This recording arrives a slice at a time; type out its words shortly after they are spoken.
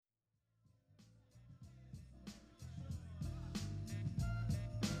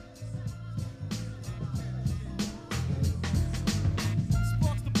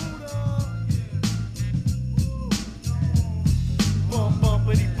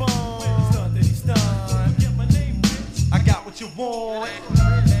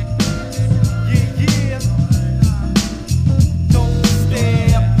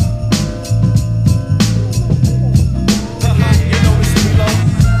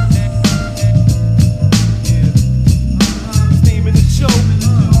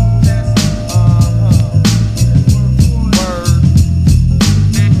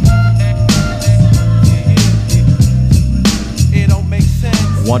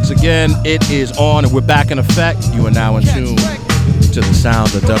Once again, it is on and we're back in effect. You are now in tune to the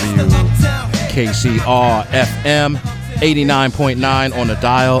sound of WKCR FM 89.9 on the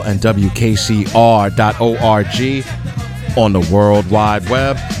dial and WKCR.org on the World Wide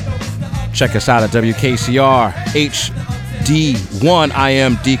Web. Check us out at WKCR HD1. I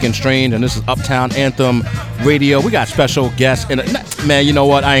am Decon Strange and this is Uptown Anthem Radio. We got special guests man, you know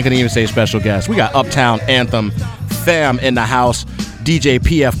what? I ain't gonna even say special guests. We got Uptown Anthem fam in the house. DJ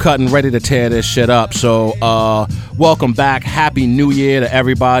PF Cuttin ready to tear this shit up. So welcome back. Happy New Year to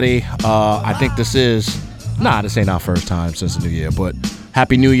everybody. I think this ain't our first time since the New Year, but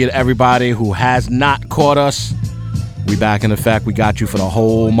Happy New Year to everybody who has not caught us. We back in effect. We got you for the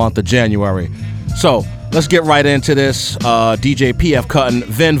whole month of January. So let's get right into this. DJ PF Cuttin,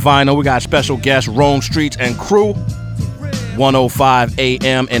 Vin Vinyl. We got special guest Rome Streetz and crew. 105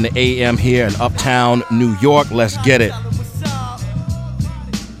 AM in the AM here in Uptown New York. Let's get it.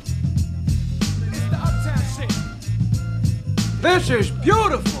 This is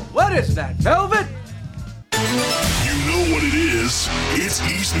beautiful. What is that, velvet? You know what it is. It's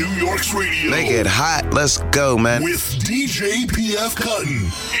East New York's radio. Make it hot. Let's go, man. With DJ PF Cuttin. In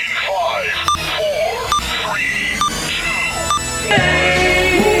 5, 4, 3,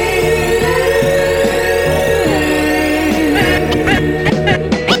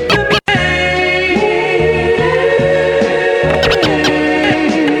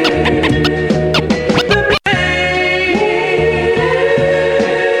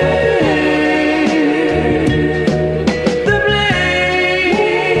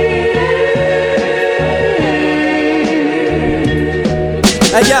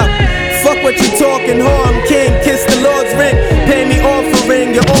 what you talking, ho, I'm king, kiss the Lord's ring, pay me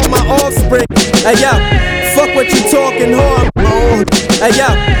offering, you're all my offspring. Hey yo, fuck what you talking, ho, I'm hey yo,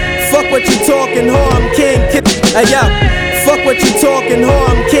 fuck what you talking, ho, I'm king, kiss. Hey yo, fuck what you talking, ho,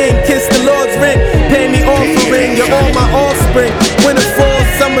 I'm king, kiss the Lord's ring, pay me offering, you're all my offspring. Winter, fall,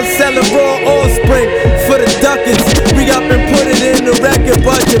 summer, selling raw all spring. For the ducats, we up and put it in the record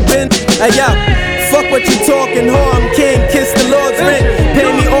budget, bin. Hey yo, fuck what you talking, ho, I'm king, kiss the Lord's ring,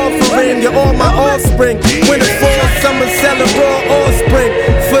 pay me offering, you're all my offspring. Winter, fall, summer, selling raw all spring.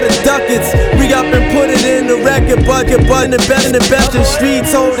 For the ducats, we up and put it in the record bucket, button and best in the best in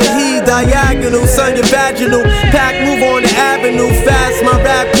streets, hold the heat, diagonal, son, your vaginal, pack, move on the avenue, fast, my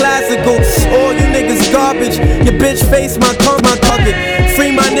rap classical, all you niggas garbage, your bitch face, my pocket,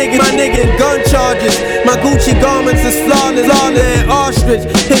 free my nigga in gun charges, my Gucci garments is flawless, and ostrich,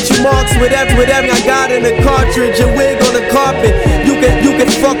 hit you marks with every I got in a cartridge, a wig on the carpet, you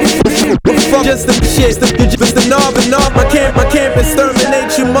can fuck just the shit, just the knob and knob, my camp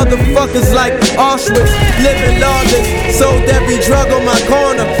exterminate you motherfuckers like Auschwitz, living lawless, sold every drug on my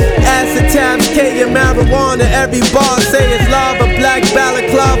corner, acid tabs, K and marijuana, every bar say it's lava, black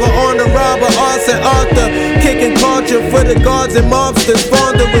balaclava on the robber, Arthur, kicking culture for the guards and mobsters,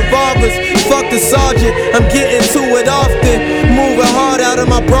 spawn the revolvers, fuck the sergeant, I'm getting to it often, moving hard out of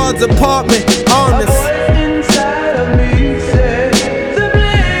my broad's apartment, honest.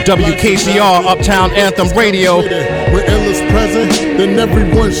 WKCR Uptown Anthem Radio. When ill is present, then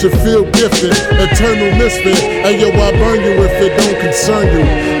everyone should feel gifted. Eternal misfit, ayo, I burn you if it don't concern you.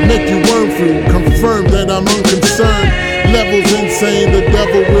 Make you worm through, confirm that I'm unconcerned. Levels insane, the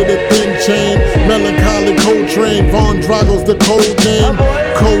devil with a thin chain. Melancholy Coltrane, Von Drago's the code name.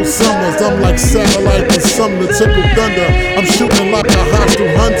 Cold summers, I'm like satellite and summer tickle thunder. I'm shooting like a hostile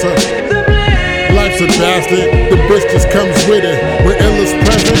hunter. Life's a bastard, the bitch just comes with it. When ill is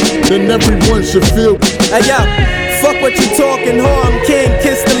present, then everyone should feel. Hey yo, fuck what you talking, ho, I'm king,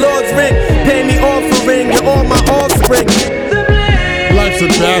 kiss the Lord's ring, pay me offering, you're all my offspring. Life's a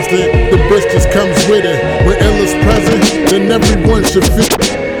bastard, the bitch just comes with it. When ill is present, then everyone should feel.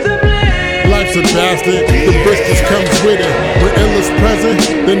 Life's a bastard, the bitch just comes with it. When ill is present,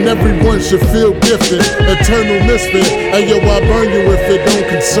 then everyone should feel gifted. Eternal misfit, ayo, I burn you if it don't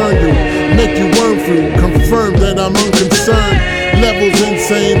concern you. Make you worm through, confirm that I'm unconcerned. Levels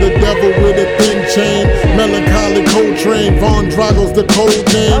insane, the devil with a thin chain. Melancholy Coltrane, Von Drago's the code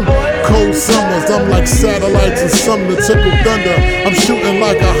name. Cold summers, I'm like satellites and summer tickle thunder. I'm shooting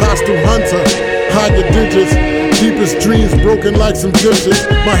like a hostile hunter. Higher digits, deepest dreams broken like some dishes.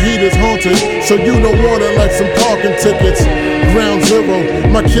 My heat is haunted, so you don't want it like some parking tickets. Ground zero,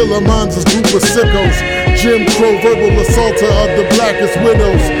 my killer minds is group of sickos. Jim Crow verbal assaulter of the blackest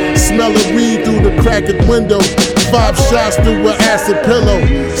widows. Smell of weed through the cracked window. 5 shots through an acid pillow.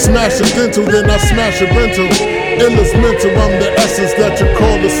 Smash a dental, then I smash a rental. Illest mental, I'm the essence that you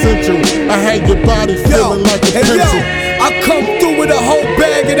call essential. I had your body feeling like a pencil. I come through with a whole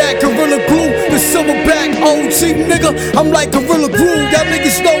bag of that Gorilla Glue. The silverback OG nigga, I'm like Gorilla Glue. Y'all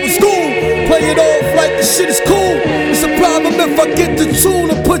niggas know it's cool. Play it off like the shit is cool. It's a problem if I get the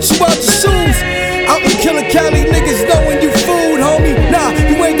tool and put you out your shoes. Out in Killer Cali, niggas knowing you food, homie. Nah,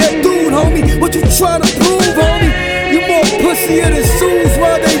 you ain't that dude, homie. What you tryna prove, homie? You more pussier than Sue's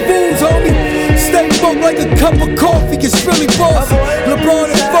rendezvous, homie. Stay broke like a cup of coffee, it's really bossy.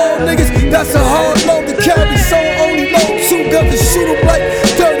 LeBron involved, niggas, that's a hard load to carry. So only load 2 guns to shoot 'em like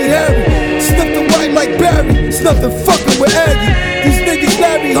Dirty Harry. Sniff the white like Barry, it's nothing fucking with Aggie. These niggas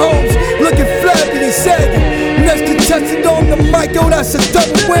Larry Holmes, looking flabby and saggy. Next contestant on the mic, yo, that's a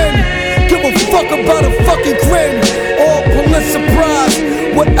double whammy. Give a fuck about a fucking Grammy. All police surprise,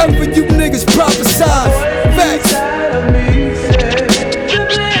 whatever you niggas prophesize. Facts.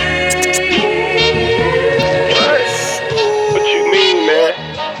 What you mean, man?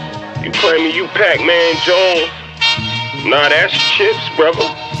 You claiming you Pac-Man Jones? Nah, that's chips, brother.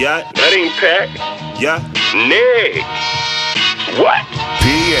 Yeah. That ain't Pac. Yeah. Nick. What?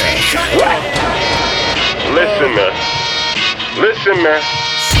 BS. What? Listen, man.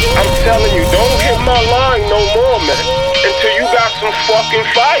 I'm telling you, don't hit my line no more, man. Until you got some fucking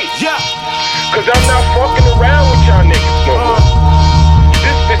fight. Yeah. Cause I'm not fucking around with y'all niggas no more.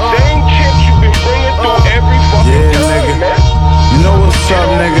 This the same chips you've been bringing through every fucking time, nigga. man. You know what's up,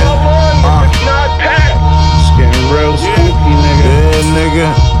 nigga? It's not Pac. It's getting real spooky, nigga. Yeah, nigga.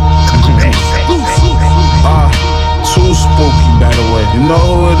 Too spooky, by the way. You know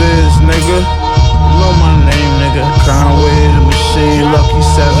who it is, nigga? You know my name, nigga. Conway, the machine, Lucky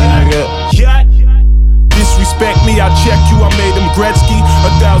 7, nigga. Yeah. Disrespect me, I check you, I made him Gretzky.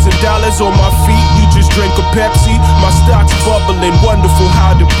 $1,000 on my feet, you just drink a Pepsi. My stock's bubbling, wonderful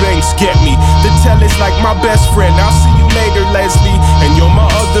how the banks get me. The teller's like my best friend, I'll see you later, Leslie. And you're my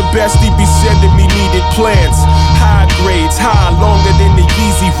other bestie, be sending me needed plans. High grades, high, longer than the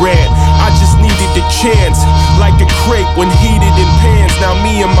Yeezy ran. I just needed the chance, like a crepe when heated in pans. Now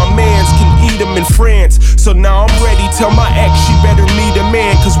me and my mans can eat them in France. So now I'm ready, tell my ex she better meet a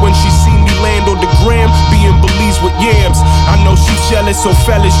man. Cause when she see me land on the gram, being Belize with yams. I know she jealous, so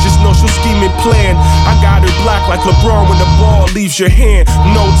fellas just know she'll scheme and plan. I got her black like LeBron when the ball leaves your hand.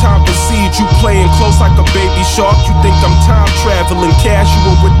 No time for seed, you playing close like a baby shark. You think I'm time traveling,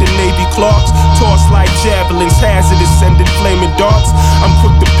 casual with the Navy Clarks. Toss like javelins, hazardous, sending flaming darts. I'm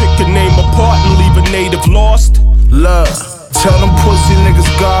quick to pick a name apart and leave a native lost. Look, tell them pussy niggas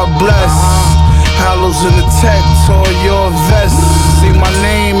God bless. Hollows in the tech, tore your vest. See my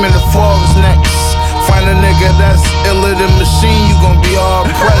name in the Forbes next. Find a nigga that's iller than machine, you gon' be hard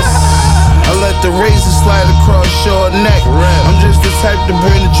pressed. I let the razor slide across your neck. I'm just the type to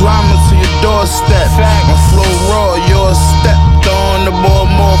bring the drama to your doorstep. My flow raw, your step. Throwing the ball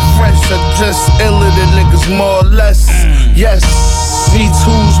more fresh. I just iller than niggas more or less. Yes,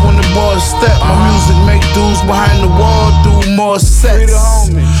 V2s when the ball step. My music make dudes behind the wall do more sets.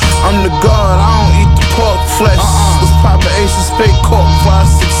 I'm the god, I don't eat the pork flesh. Let's pop an ace of spade cork for our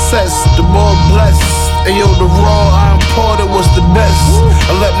success. The ball blessed. Ayo, the raw I imported was the best.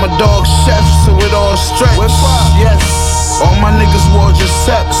 I let my dog chef so it all stretch. Yes, all my niggas wore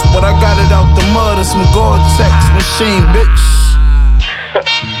Giuseppe's, but I got it out the mud and some Gore-Tex machine, bitch.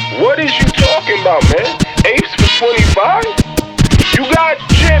 What is you talking about, man? Apes for 25? You got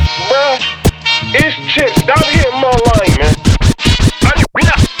chips, bruh. It's chips. Stop hitting my line, man.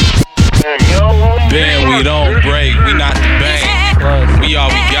 Ben, we don't break, we not the bank. We all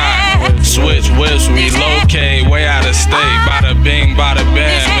we got. Switch whips, we locate, way out of state. Bada bing, bada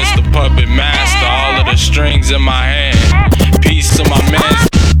bang, Mr. Puppet Master. All of the strings in my hand. Peace to my man.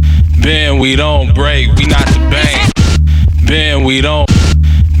 Ben, we don't break, we not the bank. Ben, we don't.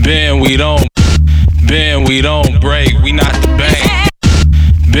 Ben, we don't. Ben, we don't break, we not the bank.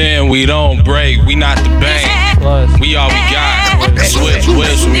 Ben, we don't break, we not the bank. We all we got. Switch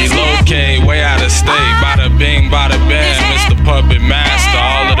whips, we locate, way out of state. Bada bing, bada bang, Mr. Puppet Master.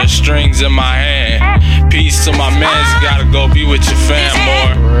 All of the strings in my hand. Peace to my mans, you gotta go be with your fam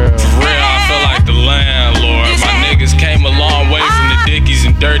more. For real, I feel like the landlord. My niggas came a long way from the Dickies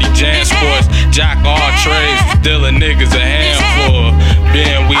and dirty jam sports. Jack all trades, stealing niggas a handful.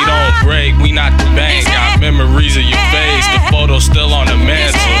 Being we don't break, we not the bank. Got memories of your face, the photo's still on the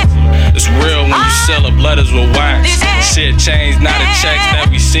mantle. It's real when you sell up letters with wax. Shit changed, now the checks that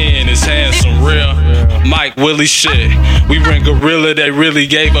we seeing is handsome. Real Mike Willie shit. We bring gorilla, they really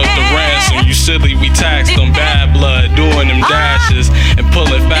gave up the ransom. You silly, we taxed them bad blood, doing them dashes and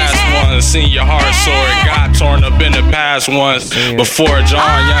pulling fast ones. Seen your heart sore, it got torn up in the past once. Before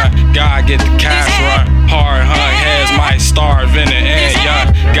John, yeah, God get the cash run. Hard hung heads might starve in the end,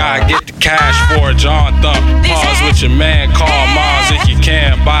 yeah. God get the cash for John Thump. Pause with your man, call moms if you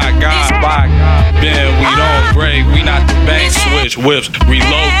can. By God, by God. Ben, we don't break, we not the bank switch whips.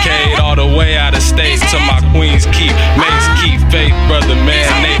 Relocate all the way out of state to my queens keep. Mates keep faith, brother man.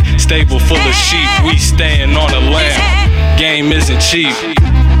 They stable full of sheep. We staying on the land. Game isn't cheap.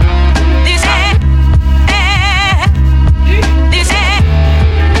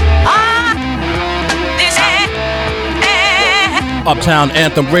 Uptown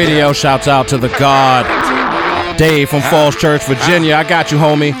Anthem Radio, shouts out to the God Dave from Falls Church, Virginia. I got you,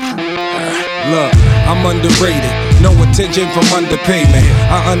 homie. Look, I'm underrated. No attention from underpayment.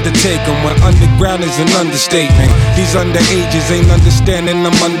 I undertake them when underground is an understatement. These underages ain't understanding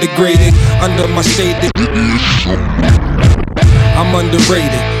I'm undergraded. Under my stated I'm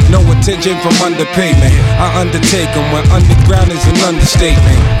underrated. No attention from underpayment. I undertake them when underground is an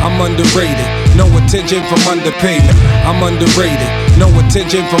understatement. I'm underrated. No attention from underpayment. I'm underrated. No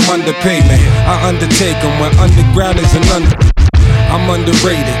attention from underpayment. I undertake them when underground is an I'm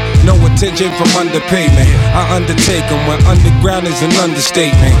underrated. No attention from underpayment. I undertake them when underground is an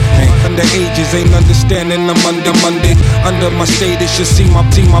understatement. Underages ain't understanding I'm under Monday. Under my status, you see my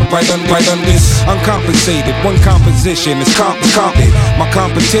team, I'm right on this. Uncompensated, one composition is comped. My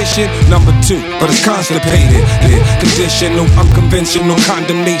competition, number 2, but it's constipated. Conditional, unconventional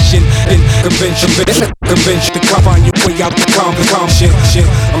condemnation. In convention to come on your way out the convention.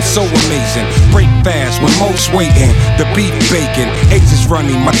 I'm so amazing. Break fast when most waiting. The beat baking, eggs is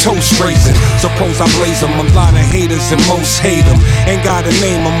running, my toast raising. Suppose I blaze them, a lot of haters and most hate them. Ain't got a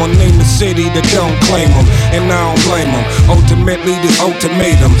name, I'm gonna name the city that don't claim them. And I don't blame them. Ultimately, this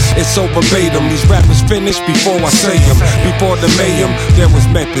ultimatum, it's so verbatim. These rappers finish before I say them. Before the mayhem, there was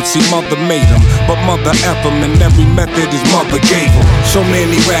method. See, mother made them, but mother F them, and every method his mother gave them. So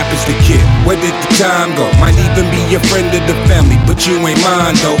many rappers to kid. Where did the time go? Might even be your friend of the family, but you ain't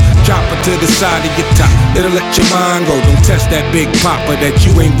mine though. Drop it to the side of your top, it'll let your mind go. Don't test that big popper that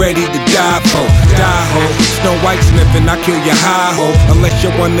you ain't ready to die for. Die ho, Snow White sniffing, I kill your high ho. Unless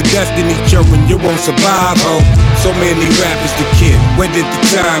you're on the Destiny children, you won't survive ho. So many rappers to kid. Where did the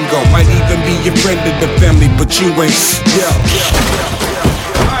time go? Might even be your friend of the family, but you ain't. Yo.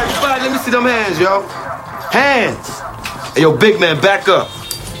 Alright, everybody, let me see them hands, yo. Hands. Hey, yo, big man, back up.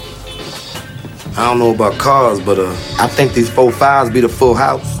 I don't know about cars, but I think these 4-5s be the full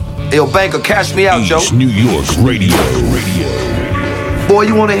house. Hey, yo, banker, cash me out, yo. EastNYRadio. Boy,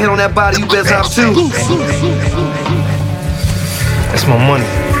 you wanna hit on that body, you best have too. That's my money.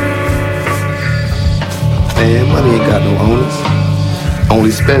 Man, money ain't got no owners,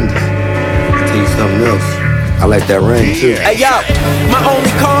 only spenders. I'll tell you something else. I like that ring too. Hey yo, my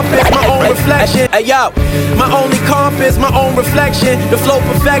only compass, my own reflection. Hey yo, my only compass, my own reflection. The flow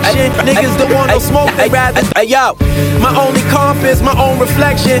perfection. Niggas don't want no smoke, they rather. Hey yo, my only compass, my own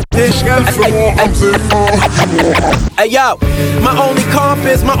reflection. Hey yo, my only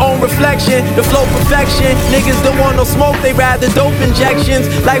compass, my own reflection. The flow perfection. Niggas don't want no smoke, they rather dope injections.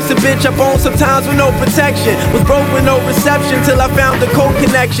 Life's a bitch up on sometimes with no protection. Was broke with no reception till I found the code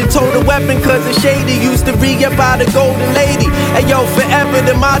connection. Told a weapon cause it's shady. Used to re-up by the golden lady. Hey yo, forever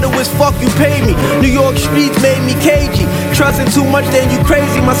the motto is fuck you pay me. New York streets made me cagey. Trusting too much then you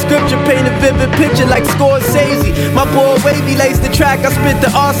crazy. My scripture paint a vivid picture like Scorsese. My boy Wavy laced the track, I spit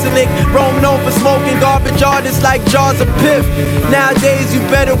the arsenic. Rome known for smoking garbage artists like jars of piff. Nowadays you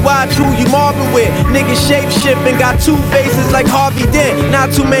better watch who you mobbing with. Niggas shape shipping, got 2 faces like Harvey Dent.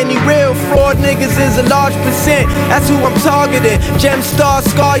 Not too many real fraud niggas is a large percent. That's who I'm targeting. Gem star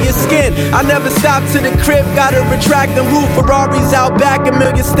scar your skin. I never stop to the crib. Gotta retract the roof, Ferraris out back, a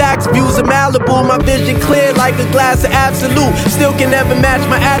million stacks, views of Malibu. My vision clear like a glass of Absolute. Still can never match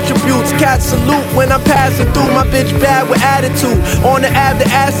my attributes. Cat salute when I'm passing through. My bitch bad with attitude. On the Ave, the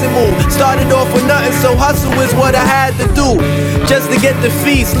acid move. Started off with nothing, so hustle is what I had to do. Just to get the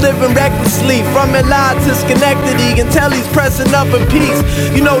feast, living recklessly. From LA to Schenectady, until he's pressing up in peace.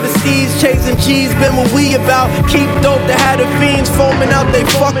 You know the steeds chasing cheese, been what we about. Keep dope, that had the fiends foaming out they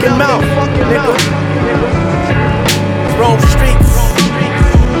fucking mouth. Rome Streetz.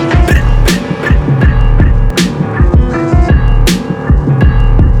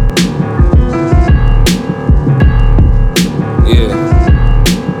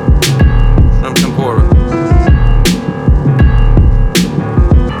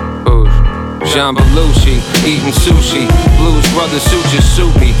 eating sushi. Blues Brothers suit just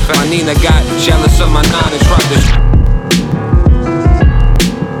suit me. My Nina got jealous of my 9 and tried to.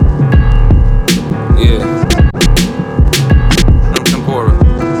 Yeah. I'm tempura.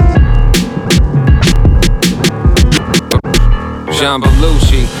 Jean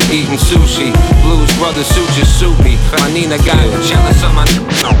Belushi, eating sushi. Blues Brothers suit just suit me. My Nina got jealous of my.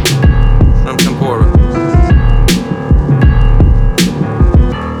 I'm tempura.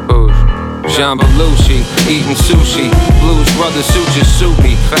 Jean Belushi, eating sushi. Blues Brothers suit just suit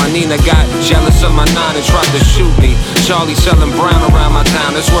me. My Nina got jealous of my 9 and tried to shoot me. Charlie selling brown around my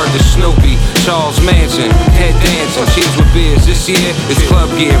town, that's word to Snoopy. Charles Manson, head dancing, cheese with beers. This year is club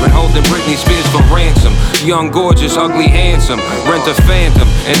gear and holding Britney Spears for ransom. Young, gorgeous, ugly, handsome. Rent a Phantom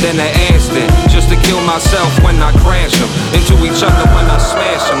and then an Aston, just to kill myself when I crash them into each other when I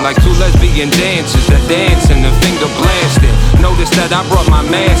smash them. Like two lesbian dancers that dancing and finger blasting. Notice that I brought my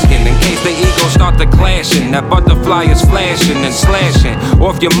mask in case the ego start to clashing. That butterfly is flashing and slashing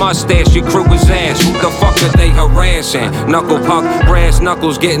off your mustache, your crew is ass. Who the fuck are they harassing? Knuckle puck, brass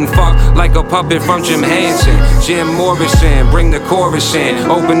knuckles getting fucked like a puppet from Jim Henson. Jim Morrison, bring the chorus in.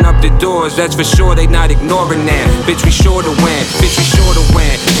 Open up the doors, that's for sure they not ignoring that. Bitch, we sure to win, bitch, we sure to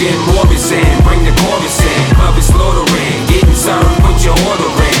win. Jim Morrison, bring the chorus in. Club is slaughtering, getting served, put your order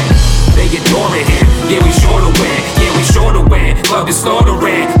in. They adoring him, yeah, we sure to win, yeah, we sure to win. Club is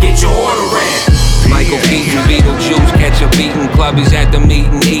slaughtering, get your order in. Michael Keaton, Beetlejuice, catch a beating. Club is at the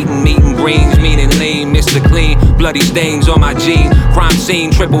meeting, eating meat and greens, meaning lean, Mr. Clean. Bloody stains on my jeans, crime scene,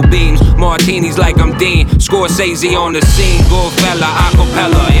 triple beams, martinis like I'm Dean. Scorsese on the scene, good fella,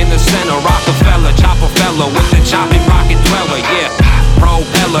 acapella, in the center, Rockefeller, chopper fella with the chopping rocket dweller, yeah.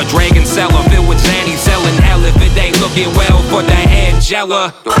 Propeller, dragon seller, filled with Zanny, selling hell if it ain't looking well for the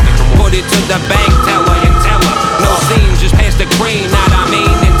Angela. Put it to the bank teller and tell her, no seams, just pass the cream, not I mean,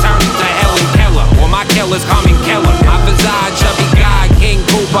 and turn it to Helen Keller. Or my killer's coming Keller. My visage, chubby guy, King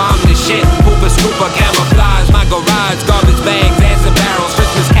Cooper, I'm the shit. Hooper, scooper, camouflage, my garage, garbage bags, ass and barrels,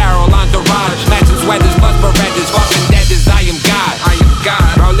 Christmas carol, entourage, matching sweaters, plus berettas, fucking dead as I am God. I am God.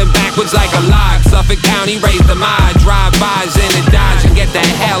 Rolling backwards like a log, Suffolk County, raise the mod, drive-bys in a Dodge, and get the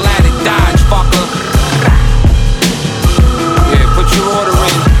hell out of Dodge, fucker. Yeah, put your order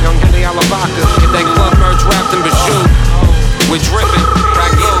in, young Henry Alabaka. Get that club merch wrapped in Bashoot. We're dripping,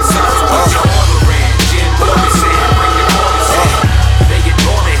 crack gold, put your order in. Jim Morrison, bring the chorus in. They get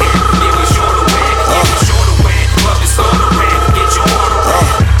more than him, yeah, we sure to win, yeah, we sure to win. Club is slaughtering, get your order in.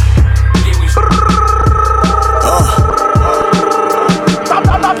 Yeah, we sure to win.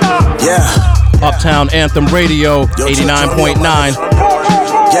 Yeah. Uptown Anthem Radio, 89.9.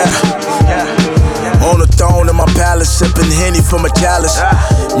 Yeah. On the throne in my palace, sipping Henny from a chalice.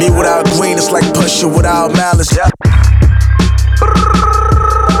 Me without green, it's like Pusha without malice. Yeah.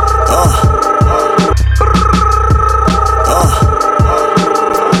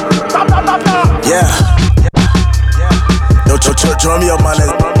 Yo, turn me up, my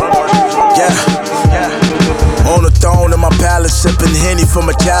nigga. Yeah. On the throne in my palace, sipping Henny from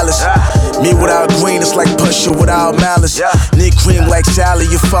a chalice. Me without green, it's like Pusha without malice. Need cream like Sally,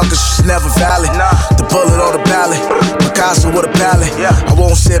 you fuckers just never valid. The bullet or the ballot, Picasso with a palette. I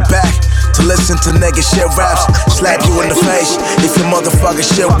won't sit back to listen to nigga shit raps. Slap you in the face if your motherfucking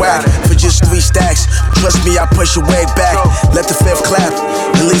shit whack. For just 3 stacks, trust me, I push your way back. Let the 5th clap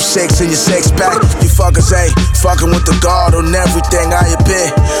and leave 6 in your 6-pack. You fuckers ain't fucking with the guard on everything I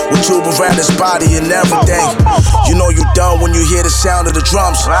admit. With tube around his body and everything. You know you done when you hear the sound of the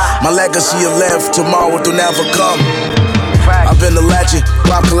drums. My legacy will live, tomorrow will never come. I've been a legend,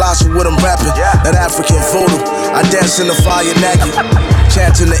 Rob Colossal with him rapping. That African voodoo, I dance in the fire naked.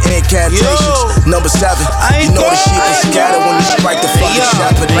 Chanting the incantations, number 7. You know the sheep is scattered when you strike the fucking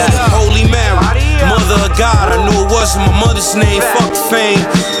shepherd, nigga. Holy Mary, mother of God, I knew it wasn't my mother's name. Fuck the fame,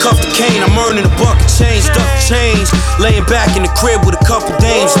 cuff the cane, I'm earning a bucket change, duck the change. Laying back in the crib with a couple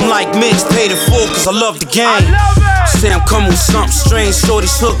dames. I'm like Mitch, paid in full cause I love the game. Say I'm coming with something strange,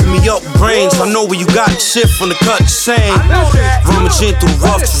 shorty's hooking me up with brains. I know where you got the shit from the cut the same. Rummaging through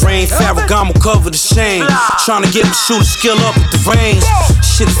rough terrain, Ferragamo cover the shame. Trying to get my shooter skill up at the range.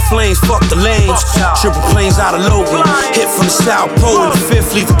 Shit is flames, fuck the lanes. Triple planes out of Logan. Hit from the South Pole and the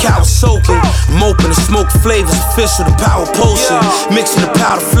 5th, leave the cow soaking. I'm open to smoke flavors, official the power potion. Mixing the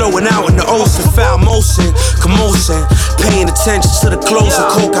powder flowing out in the ocean. Foul motion, commotion. Paying attention to the closing.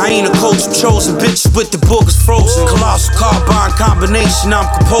 Cocaine, a coach of chosen. Bitches with the boogers frozen. Colossal carbine combination, I'm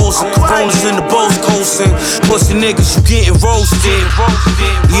composing. Coronas in the boats coasting. Pussy niggas, you getting roasted.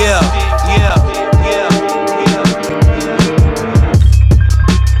 Yeah, yeah.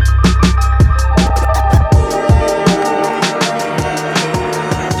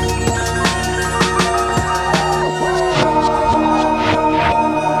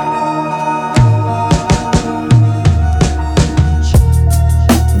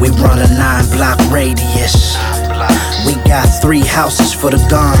 3 houses for the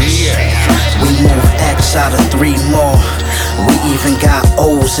guns. We move X out of 3 more. We even got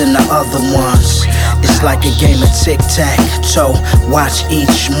O's in the other ones. It's like a game of Tic Tac Toe. Watch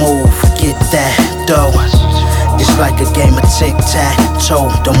each move, get that dough. It's like a game of Tic Tac Toe.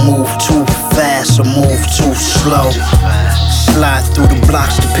 Don't move too fast or move too slow. Slide through the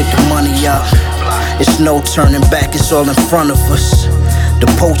blocks to pick the money up. It's no turning back, it's all in front of us. The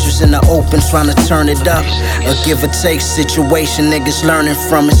poachers in the open trying to turn it up. A give or take situation, niggas learning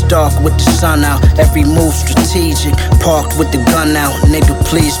from. It's dark with the sun out, every move strategic. Parked with the gun out, nigga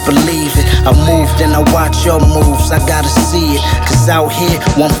please believe it. I moved and I watch your moves, I gotta see it. Cause out here,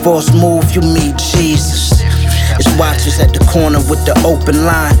 one false move, you meet Jesus. It's watchers at the corner with the open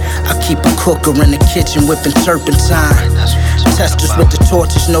line. I keep a cooker in the kitchen whipping turpentine. Testers with the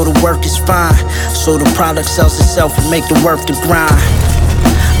torches know the work is fine. So the product sells itself and make the work the grind.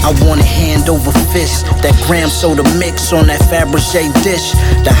 I want it hand over fist. That gram soda mix on that Fabergé dish.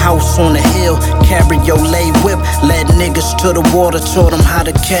 The house on the hill, cabriolet whip. Led niggas to the water, taught them how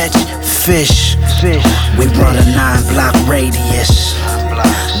to catch fish. We run a 9-block radius.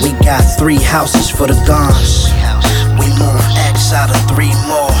 We got 3 houses for the guns. We move X out of 3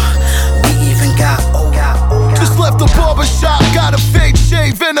 more. We even got O. Just left the barbershop, got a fake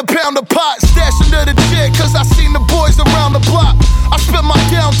shave and a pound of pot. Stash under the chair, cause I seen the boys around the block. I spent my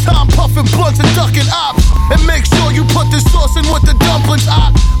downtime puffing blunts and ducking ops. And make sure you put the sauce in with the dumplings.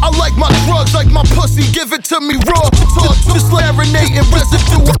 I like my drugs like my pussy, give it to me raw. Just marinating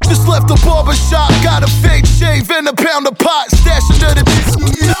residue. Just left the barbershop, got a fake shave and a pound of pot. Stash under the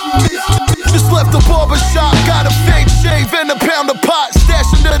Just left the barbershop, got a fake shave and a pound of pot.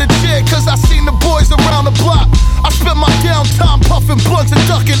 Stash under the chair, cause I seen the boys around the block. I spent my downtime puffing blunts and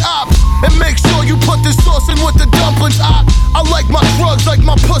ducking ops. And make sure you put the sauce in with the dumplings. I like my drugs like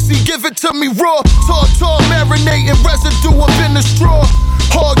my pussy, give it to me raw. Tall, marinating residue up in the straw.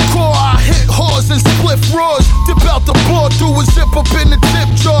 Hardcore, I hit whores and split raws. Dip out the blow through a zip up in the tip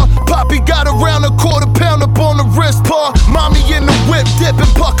jar. Poppy got around a quarter pound up on the wrist paw. Mommy in the whip, dip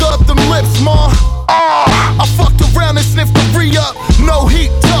and pucker up them lips, ma. I fucked around and sniffed the re-up. No heat,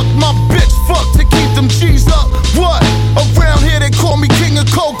 tuck my bitch, fuck to keep them G's up. What? Around here they call me king of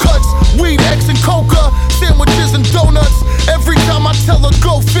cold cuts. Weed, X and coca, sandwiches and donuts. Every time I tell her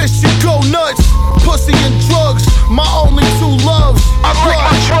go fish, she go nuts. Pussy and drugs, my only 2 loves. I like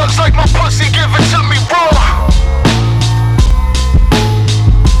my drugs like my pussy, give it to me raw.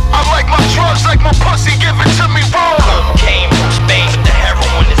 I like my drugs like my pussy, give it to me raw. Came from Spain, the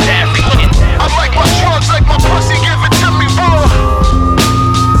heroin is African. I like my drugs like my pussy, give it to me raw.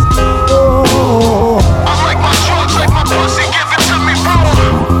 I like my drugs like my pussy, give it to me raw.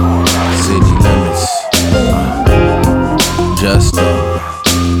 City limits, just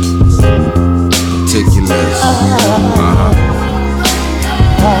meticulous.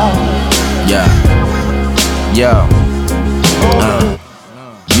 Yeah.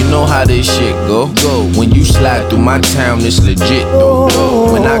 You know how this shit go. When you slide through my town, it's legit though.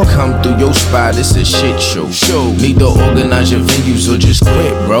 When I come through your spot, it's a shit show. Need to organize your venues or just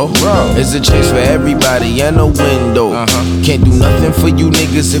quit, bro. It's a chance for everybody and a window. Can't do nothing for you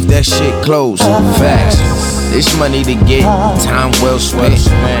niggas if that shit closed. Facts. It's money to get, time well spent.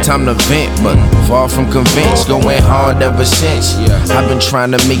 Time to vent, but far from convinced. Going hard ever since. I've been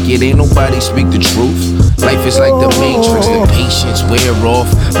trying to make it, ain't nobody speak the truth. Life is like the Matrix, the patience wear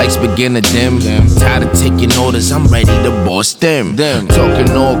off. Lights begin to dim. Tired of taking orders, I'm ready to boss them.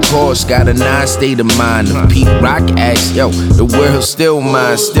 Talking all course, got a 9 state of mind. If Pete Rock asks, yo, the world's still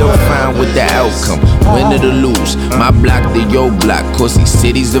mine. Still fine with the outcome, win or to lose. My block to your block, cause these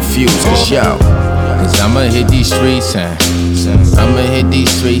cities the fuse. Cause yo, cause I'ma hit these streets and I'ma hit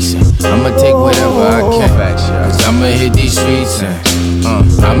these streets and I'ma take whatever I can. Cause I'ma hit these streets and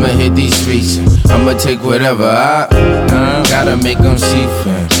I'ma hit these streets and I'ma take whatever I gotta make them see,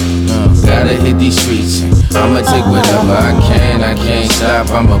 fam. Gotta hit these streets and I'ma take whatever I can. I can't stop,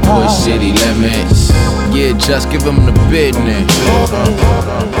 I'ma push city limits. Yeah, just give them the business.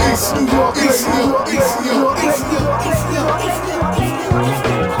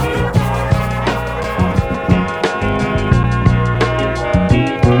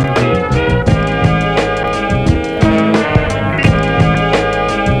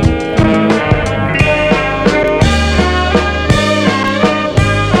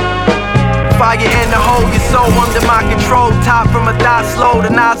 Under my control, top from a dot slow, the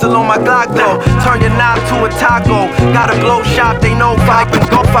nozzle on my Glock though. Turn your knob to a taco. Got a blow shop, they know fight can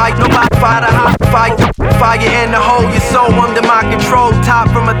go fight. Nobody fight a hot fight. Fire in the hole, your soul under my control. Top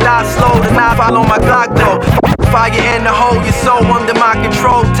from a dot slow, the nozzle on my Glock though. Fire in the hole, your soul under my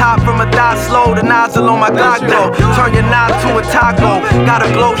control. Top from a thigh slow, the nozzle on my Glock though. Turn your knob to a taco. Got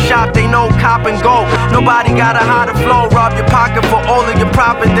a blow shop, they know cop and go. Nobody got a hotter flow. Rob your pocket for all of your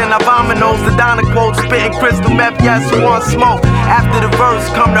profit, then I vomit those. The Donna quote, spitting crystal meth, yes, who want smoke? After the verse,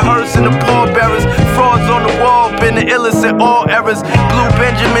 come the hearse and the pallbearers. Frauds on the wall, been the illest in all errors. Blue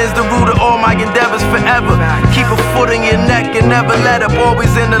Benjamin's the root of all my endeavors forever. Keep a foot in your neck and never let up.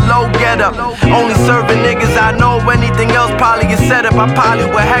 Always in the low get up. Only serving niggas I know. Anything else probably get set up. I probably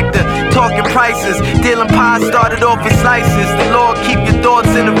with Hector. Talking prices. Dealing pies started off with slices. The Lord keep your thoughts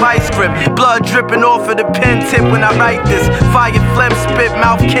in the vice grip. Blood dripping off of the pen tip when I write this. Fire, phlegm, spit,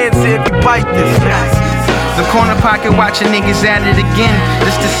 mouth cancer if you bite this. The corner pocket watching niggas at it again.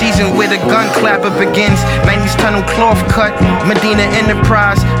 This the season where the gun clapper begins. Manny's tunnel cloth cut, Medina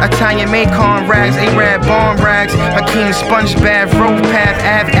Enterprise, Italian Macon rags, Arab bomb rags, Hakeem sponge bath, road path,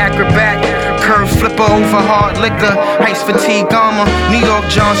 Av acrobat, curve flipper over hard liquor, Heist fatigue armor, New York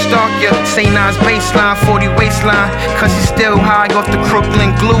John Stark ya, St. Nas baseline, 40 waistline, cause he's still high off the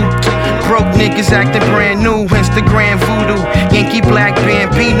Crooklyn glue. Broke niggas acting brand new, Instagram voodoo, Yankee Black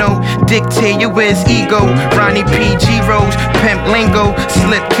Bambino, dictate you his ego. Ronnie PG Rose, Pimp Lingo,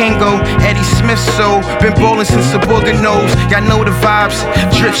 Slip Kingo, Eddie Smith soul. Been bowling since Suburganos. Y'all know the vibes.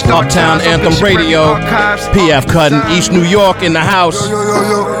 Drip Star Uptown Anthem Radio. PF Cuttin, East New York in the house.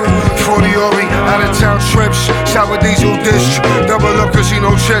 40 Ori, out of town trips, sour diesel dish, double up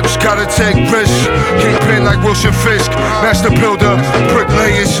casino chips, gotta take risks, kingpin like Wilson Fisk, master builder,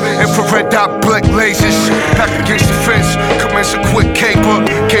 bricklayers, infrared dot black lasers, back against the fence, commence a quick caper,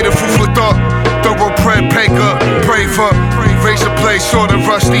 cater food for thought, thoroughbred baker, braver, razor blade, sort of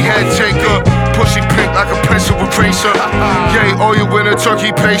rusty head taker, pussy pink like a pencil eraser, yay, oil in a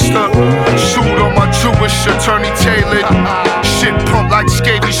turkey paster, suit on my Jewish attorney tailored, shit pump like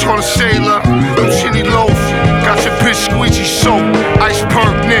scabies on a sailor, Lucini loaf, got your bitch squeegee soap,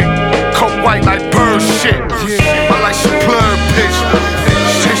 iceberg Nick, coat white like bird shit, I like some blurred bitch,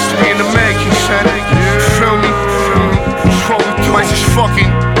 history in the making, son, feel me, might just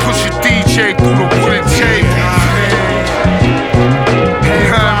fucking push your DJ through the wooden tape.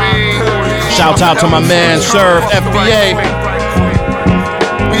 Shout out to my man, Serve FBA.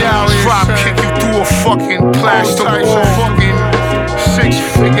 Drop kick you through a fucking plaster wall, fucking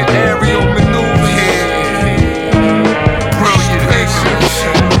 6-figure aerial maneuver here. Brilliant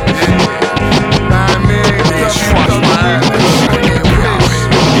execution.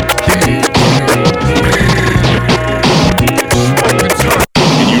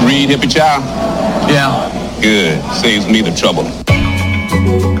 Can you read, hippie child? Yeah. Good. Saves me the trouble.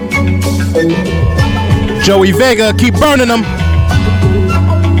 Joey Vega, keep burning them.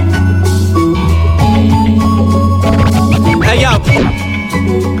 Hey yo.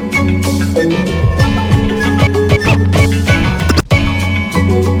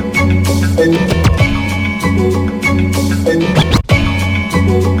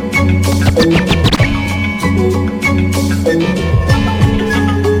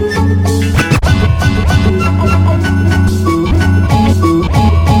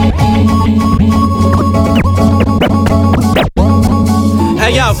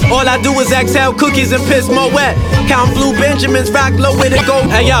 Hey yo, all I do is exhale cookies and piss moet. Count blue Benjamins, rock low with it go.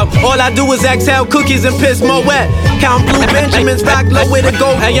 Hey yo, all I do is exhale cookies and piss moet. Count blue Benjamins, rock low with it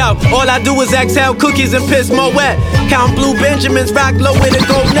go. Hey yo, all I do is exhale cookies and piss moet. Count blue Benjamins, rock low with it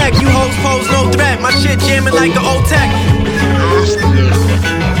go neck. You hoes pose no threat, my shit jamming like an old tech.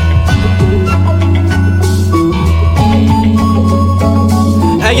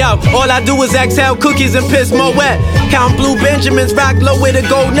 Hey yo, all I do is exhale cookies and piss moet. Count blue Benjamins, rock low with a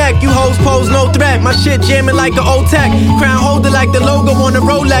gold neck. You hoes pose no threat, my shit jamming like an old tech. Crown holder like the logo on the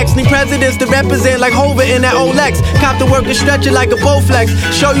Rolex. Need presidents to represent like Hova in that Olex. Cop the work and stretch it like a Bowflex.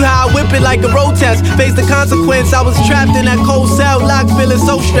 Show you how I whip it like a road test. Face the consequence, I was trapped in that cold cell. Lock feeling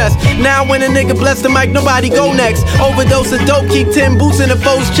so stressed. Now when a nigga bless the mic, nobody go next. Overdose of dope, keep 10 boots in the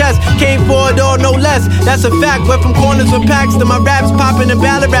foe's chest. Came for it all, no less. That's a fact, went from corners with packs to my raps popping and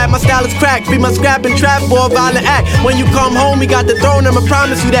ballad rap. My style is cracked, be my scrap and trap for a violent act. When you come home, you got the throne, I'ma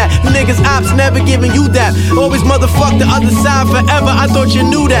promise you that. You niggas ops never giving you that. Always motherfuck the other side forever, I thought you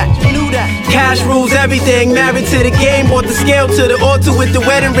knew that. Cash rules everything, married to the game. Bought the scale to the altar with the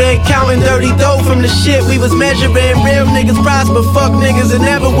wedding ring. Counting dirty dough from the shit we was measuring. Real niggas prosper, fuck niggas and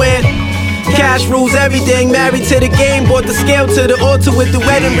never win. Cash rules everything, married to the game. Bought the scale to the altar with the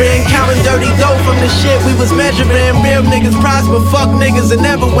wedding ring. Counting dirty dough from the shit we was measuring. Real niggas prosper, fuck niggas and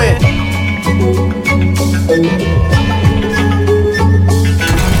never win.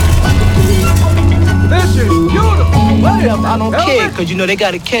 This is beautiful. I don't care, cause you know they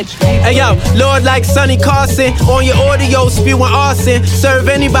gotta catch me. Hey yo, Lord like Sonny Carson, on your audio spewing arson. Serve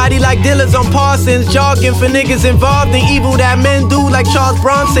anybody like dealers on Parsons. Jogging for niggas involved in evil that men do like Charles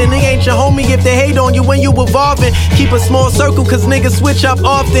Bronson. They ain't your homie if they hate on you when you evolving. Keep a small circle cause niggas switch up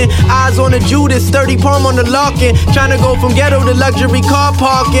often. Eyes on the Judas, 30 palm on the Larkin. Tryna go from ghetto to luxury car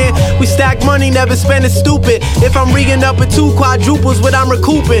parking. We stack money, never spend it stupid. If I'm rigging up with 2 quadruples, what I'm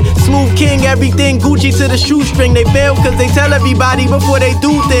recouping. Smooth king, everything Gucci to the shoestring. They fail cause they tell everybody before they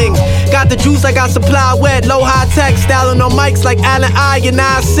do things. Got the juice like I supply wet, low high tech, styling on mics like Allen I and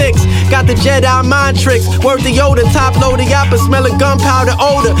 9-6. Got the Jedi mind tricks, word to Yoda, top loader, yappa, smell of gunpowder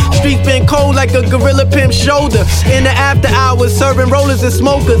odor. Street been cold like a gorilla pimp's shoulder. In the after hours, serving rollers and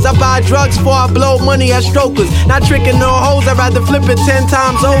smokers. I buy drugs before I blow money at strokers. Not tricking no hoes, I'd rather flip it 10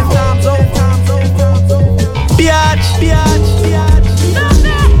 times over. Biatch, biatch, biatch.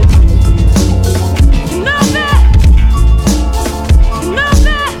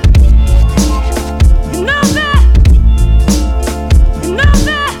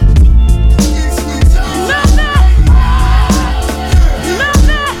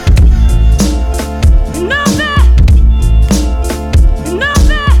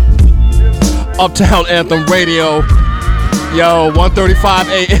 Uptown Anthem Radio. Yo, 1:35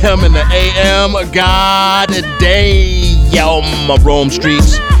 a.m. in the a.m. God damn, Rome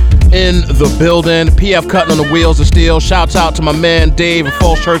Streetz in the building. PF Cuttin on the wheels of steel. Shouts out to my man Dave in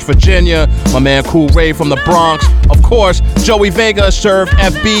Falls Church, Virginia. My man Cool Ray from the Bronx. Of course, Joey Vega served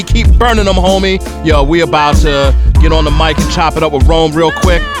FB. Keep burning them, homie. Yo, we about to get on the mic and chop it up with Rome real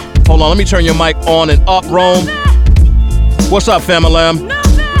quick. Hold on, let me turn your mic on and up, Rome. What's up, fam-a-lam?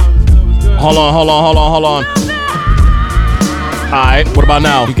 Hold on. Alright, what about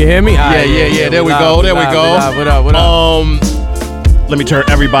now? You can hear me? Yeah. There we go. What up? Let me turn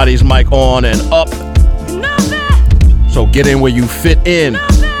everybody's mic on and up. So get in where you fit in.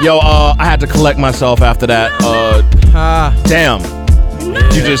 Yo, I had to collect myself after that. Damn.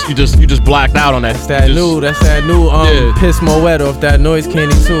 You just blacked out on that. That's that new Piss Moet off that Noise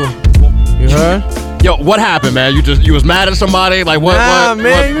Candy too. You heard? Yo, what happened, man? You was mad at somebody? Like what? Nah,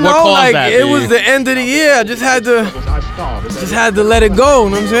 man, what caused like that? it was the end of the year. I just had to let it go. You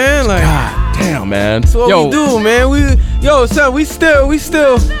know what I'm saying? Like, God damn, man. That's what we do, man. We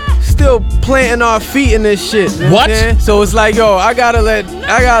still planting our feet in this shit. You know what? So it's like, yo, I gotta let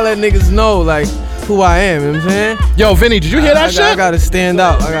niggas know like who I am. You know what I'm saying? Yo, Vinny, did you hear that shit? I gotta stand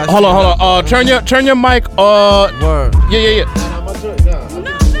out. Hold on. Turn your mic. Word. Yeah.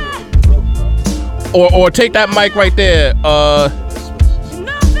 Or take that mic right there.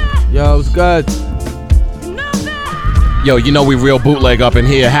 Yo, it's good. Yo, you know we real bootleg up in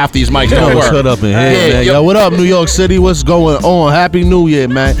here. Half these mics don't work. Shut up in here, man. Yo, what up, New York City? What's going on? Happy New Year,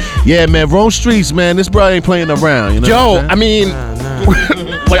 man. Yeah, man. Rome Streetz, man. This brother ain't playing around. You know Yo, I mean,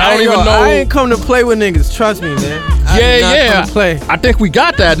 like I don't even know. I ain't come to play with niggas. Trust me, man. Yeah. Play. I think we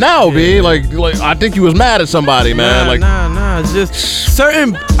got that now, B. Like I think you was mad at somebody, man. Nah. It's just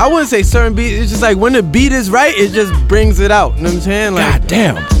certain. I wouldn't say certain beats. It's just like when the beat is right, it just brings it out. You know what I'm saying? Like, God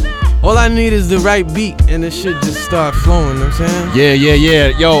damn. All I need is the right beat, and this shit just start flowing. You know what I'm saying? Yeah.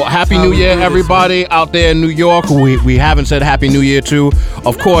 Yo, Happy New Year, everybody out there in New York who we haven't said Happy New Year to.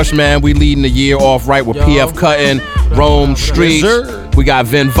 Of course, man, we leading the year off right with PF Cuttin, Rome Streetz. Yes, we got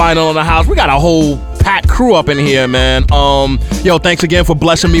Vin Vinyl in the house. We got a whole packed crew up in here, man. Yo, thanks again for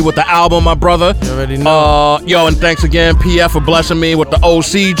blessing me with the album, my brother. You already know. Yo, and thanks again, PF, for blessing me with the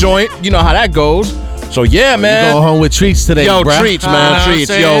OC joint. You know how that goes. So yeah, man. You go home with treats today, yo, bruh. Treats, man. Treats.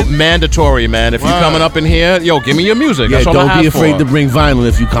 Yo, mandatory, man. If you coming up in here, yo, give me your music. Yeah, That's all don't I be ask afraid for. to bring vinyl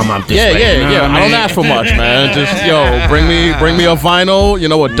if you come out this way. Yeah. I don't ask for much, man. Just bring me a vinyl,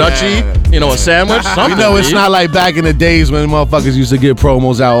 a Dutchie, a sandwich, something. It's not like back in the days when motherfuckers used to get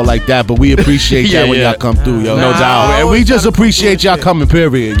promos out like that, but we appreciate that when y'all come through, yo. No doubt. And we just appreciate y'all coming,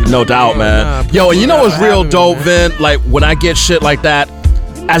 period. No doubt, man. Yo, and you know what's real dope, Vin? Like when I get shit like that,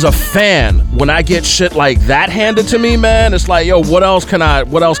 as a fan, when I get shit like that handed to me, man, it's like, yo, what else can I, you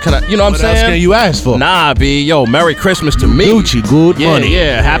know what I'm saying? What else can you ask for? Nah, B, yo, Merry Christmas to me. Gucci, good money.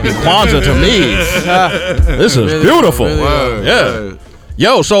 Yeah, Happy Kwanzaa to me. This is really beautiful. Really yeah.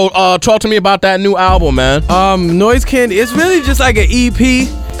 Yo, so talk to me about that new album, man. Noise Candy, it's really just like an EP. You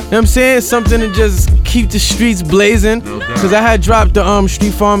know what I'm saying? Something to just keep the streets blazing. Cause I had dropped the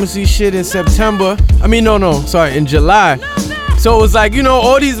Street Pharmacy shit in September. In July. So it was like,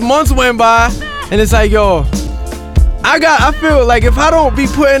 all these months went by, and it's like, yo, I feel like if I don't be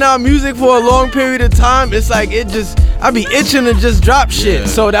putting out music for a long period of time, it's like I be itching to just drop shit.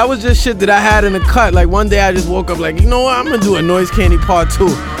 So that was just shit that I had in the cut. Like one day I just woke up like, you know what, I'm gonna do a Noise Candy Part 2.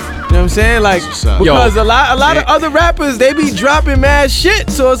 know what I'm saying? Like, because a lot of other rappers, they be dropping mad shit.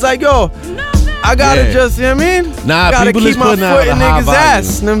 So it's like, yo, I gotta just, you know what I mean? Nah, gotta people keep is my putting out foot in the high niggas' volume.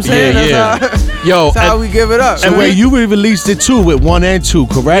 ass. You know what I'm saying? Yo, that's how we give it up. And wait, you released it too with 1 and 2,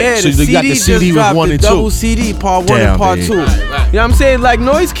 correct? Yeah, so the you got the CD CD just with dropped, 1 the and 2. double CD, part 1 Damn, and part babe. 2. You know what I'm saying? Like,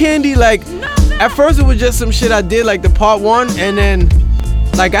 Noise Candy, like, at first it was just some shit I did, like the part 1, and then,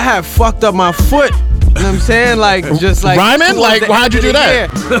 like, I had fucked up my foot. You know what I'm saying? Like, just like rhyming? Like, how'd you do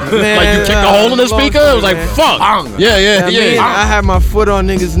that? Man, like, you kicked a hole in the speaker? It was like, fuck. Yeah. I had my foot on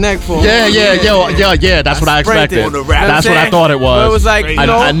niggas' neck for Yeah. That's what I expected. That's what I thought it was. But it was like, you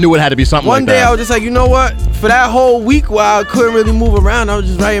know, I knew it had to be something like that. One day I was just like, you know what? For that whole week while I couldn't really move around, I was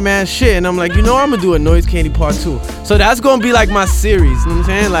just writing mad shit. And I'm like, you know, I'm gonna do a Noise Candy part 2. So that's gonna be like my series. You know what I'm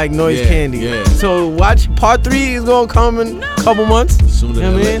saying? Like Noise Candy. Yeah. So watch part 3 is gonna come in a couple months. Sooner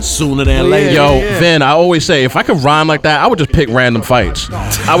than later. Yo, Vin, I always say, if I could rhyme like that, I would just pick random fights.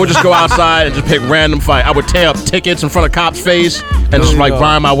 I would just go outside and just pick random fight. I would tear up tickets in front of cops' face and just like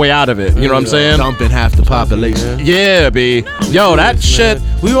rhyme my way out of it. You know what I'm saying? Dumping half the population. Yeah, B. Yo, that shit.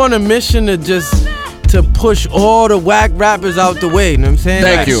 We on a mission to push all the whack rappers out the way. You know what I'm saying?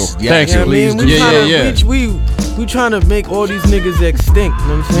 Thank you. Thank you. I mean, we trying to make all these niggas extinct. You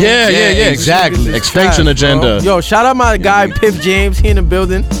know what I'm saying? Yeah, exactly. Extinction agenda. Bro. Yo, shout out my guy Piff James. He in the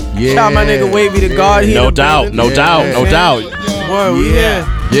building. Yeah. Shout out my nigga Wavy the God. He No in the doubt. building. Word, we here.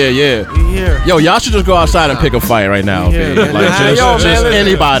 Yeah. We here. Yo, y'all should just go outside and pick a fight right now. Yeah, B. Like, just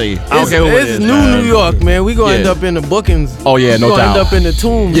anybody. I don't care who it is. It's New York, man. We gonna end up in the bookings. Oh yeah, no doubt. We gonna end up in the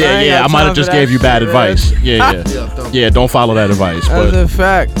tomb. Yeah. I might have just gave you bad advice. Yeah. Don't follow that advice. That's a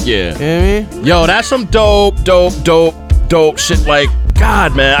fact. Yeah. You know what I mean? Yo, that's some dope shit. Like,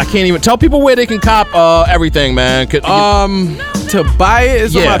 God, man, I can't even tell people where they can cop everything, man. To buy it,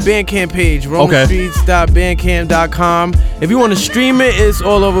 it's on my Bandcamp page, RomeStreetz.bandcamp.com. If you want to stream it, it's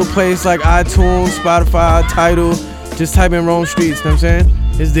all over the place, like iTunes, Spotify, Tidal. Just type in Rome Streetz, you know what I'm saying?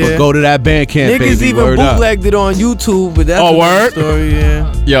 It's there. But go to that Bandcamp page. Niggas even bootlegged it on YouTube, but that's word? Story,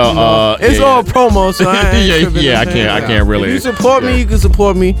 yeah. Yo, you know, it's all promo, so I ain't tripping, I can't really. If you support me, you can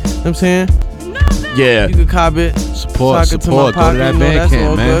support me. You know what I'm saying? Yeah. You can cop it. Support. To my pocket, Go to that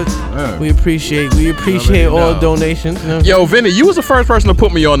Bandcamp, man. Good. We appreciate all donations. You know? Yo, Vinny, you was the first person to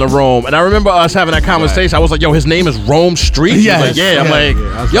put me on the Rome, and I remember us having that conversation. I was like, yo, his name is Rome Streetz. Yes. I'm like,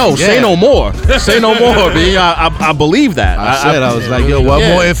 yo, say no more. Say no more, B. I believe that. I was like, yo, what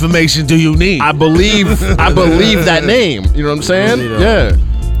more information do you need? I believe that name. You know what I'm saying?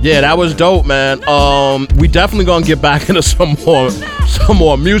 Yeah, that was dope, man. We definitely gonna get back into some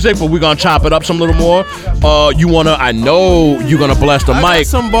more music, but we're gonna chop it up some little more. I know you're gonna bless the mic. I got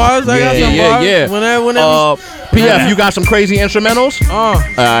some bars. Yeah. Whenever. PF, you got some crazy instrumentals? All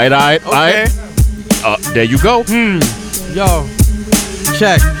right. There you go. Yo,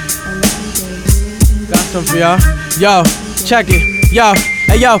 check. Got some for y'all. Yo, check it. Yo.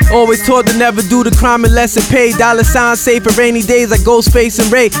 Hey yo, always taught to never do the crime unless it paid. $sign safe for rainy days like Ghostface and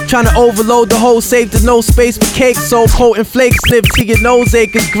Ray. Tryna overload the whole safe, there's no space for cake. So potent flakes slip to your nose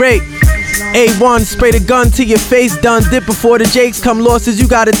ache is great. A1, spray the gun to your face, done. Dip before the jakes come losses, you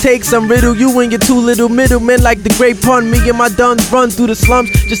gotta take some. Riddle you and your two little middlemen like the great pun. Me and my duns run through the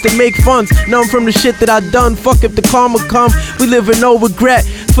slums just to make funds. Numb from the shit that I done, fuck if the karma come. We live with no regret,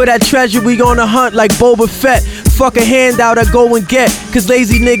 for that treasure we on a hunt like Boba Fett. Fuck a handout I go and get, cause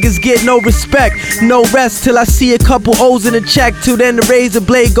lazy niggas get no respect. No rest till I see a couple O's in the check. Till then the razor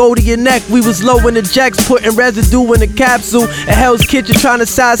blade go to your neck. We was low in the jacks, putting residue in the capsule. At Hell's Kitchen trying to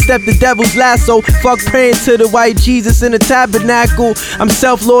sidestep the devil's lasso. Fuck praying to the white Jesus in the tabernacle. I'm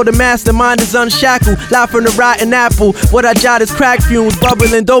self-lord, the mastermind is unshackled. Live from the rotten apple. What I jot is crack fumes,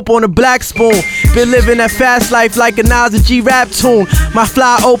 bubbling dope on a black spoon. Been living that fast life like a Nas and G rap tune. My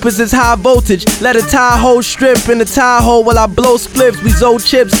fly opens is high voltage. Let a tie hole strip in the tie hole while I blow spliffs. We Zoe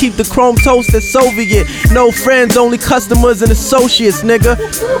chips, keep the chrome toast as Soviet. No friends, only customers and associates, nigga.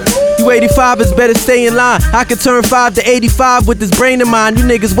 You 85ers better stay in line. I can turn 5 to 85 with this brain of mine. You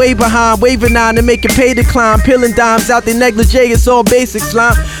niggas way behind, waving 9 and make it pay to climb. Peeling dimes out their negligee, it's all basic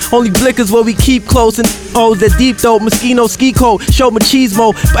slime. Only blickers where we keep close and hoes that deep though. Mosquito ski coat, show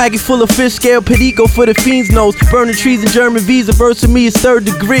machismo. Baggy full of fish scale, pedico for the fiend's nose. Burning trees in German visa, verse for me is 3rd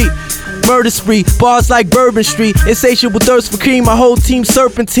degree. Murder spree, bars like Bourbon Street. Insatiable thirst for cream, my whole team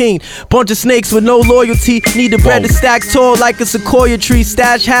serpentine. Bunch of snakes with no loyalty. Need the bread to stack tall like a sequoia tree.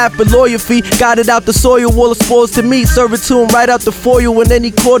 Stash half a lawyer fee. Got it out the soil, wall of spores to me. Serve it to him right out the foil when any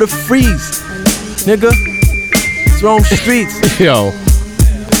quarter freeze. Nigga, it's Rome Streetz. Yo.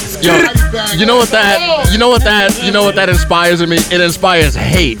 Let's Yo, you know what that inspires in me? It inspires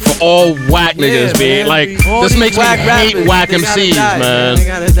hate for all whack niggas, man. Like, All this these makes me whack hate rappers, whack they gotta MCs, die, man. They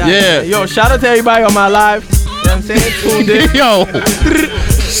gotta die. Yeah. Yo, shout out to everybody on my live. You know what I'm saying? Tuned in. Yo,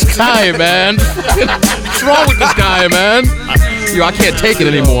 this guy, man. What's wrong with this guy, man? Yo, I can't take it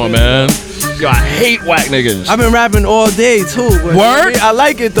anymore, man. Yo, I hate whack niggas. I've been rapping all day too. But Word? I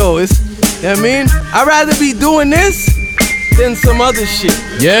like it though. It's, you know what I mean? I'd rather be doing this than some other shit.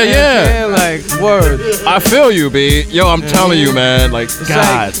 Yeah, You know what I'm saying? Like, word. I feel you, B. Yo, I'm telling you, man. Like,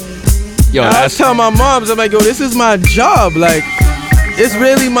 God. Yo, I was telling my moms, I'm like, yo, this is my job. Like, it's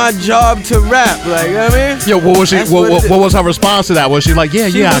really my job to rap. Like, you know what I mean? Yo, what was she? That's What was her response to that? Was she like, yeah,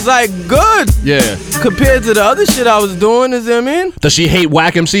 She was like, good. Yeah. Compared to the other shit I was doing, is you know what I mean? Does she hate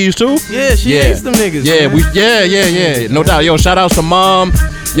whack MCs too? Yeah, she hates them niggas. Yeah, man. yeah. No doubt. Yo, shout outs to mom.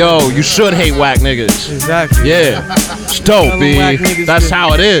 Yo, you should hate whack niggas. Exactly. Yeah. It's dope, B. That's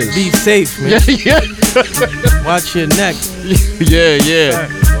how it is. Be safe, man. Yeah. Watch your neck. Yeah.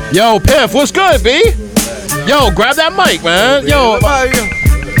 Yo, Piff, what's good, B? Yo, grab that mic, man. Yo.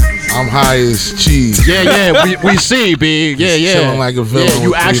 I'm high as cheese. Yeah, we see, B. Yeah. Chilling like a villain. Yeah,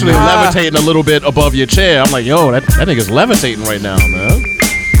 you with actually 3 levitating a little bit above your chair. I'm like, yo, that nigga's levitating right now, man.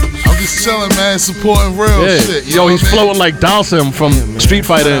 I'm just chilling, man, supporting real shit. Yo, he's floating like Dawson from Street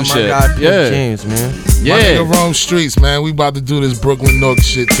Fighter and shit. Yeah. James, man. Yeah. My nigga Rome Streetz, man. We about to do this Brooklyn Nook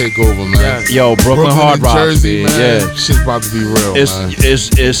shit takeover, man. Yo, Brooklyn Hard and Rock, Jersey, B. man. Yeah. Shit's about to be real, man.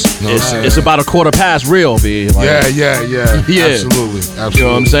 It's about a quarter past real, B. Like, Yeah. Absolutely. You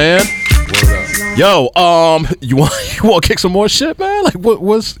know what I'm saying? Yo, you want to kick some more shit, man? Like,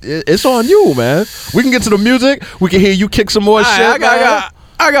 it's on you, man. We can get to the music. We can hear you kick some more shit.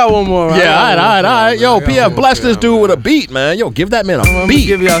 I got one more. Yeah, all right. Yo, PF, bless this dude with a beat, man. Yo, give that man a I'm beat.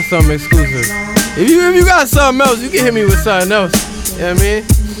 gonna give y'all something exclusive. If you got something else, you can hit me with something else. You know what I mean?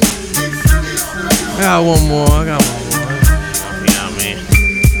 I got one more. Yeah, man.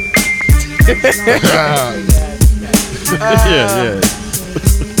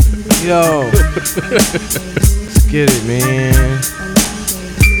 Yo, let's get it, man.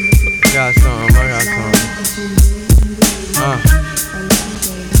 I got something.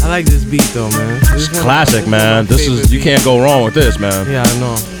 I like this beat though, man. It's classic, man. This is, you can't go wrong with this, man. Yeah, I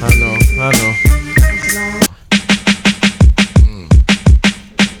know.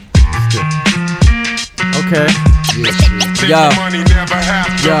 Okay. Yo.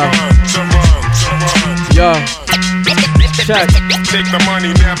 Check.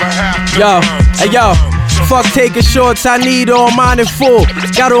 Yo. Fuck taking shorts, I need all mine in full.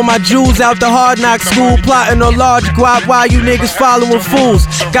 Got all my jewels out the hard knock school, plotting on large guap while you niggas following fools.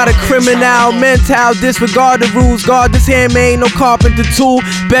 Got a criminal mental, disregard the rules. Guard this hand, man, ain't no carpenter tool.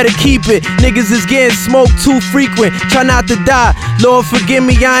 Better keep it, niggas is getting smoked too frequent. Try not to die, Lord forgive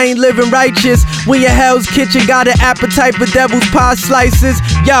me, I ain't living righteous. When your Hell's Kitchen got an appetite for devil's pie slices.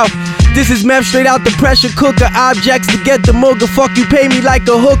 Yo, this is meth straight out the pressure cooker. Objects to get the mugger. Fuck you, pay me like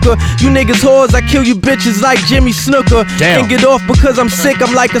a hooker. You niggas whores, I kill you bitches like Jimmy Snooker. Damn. Can't get off because I'm sick.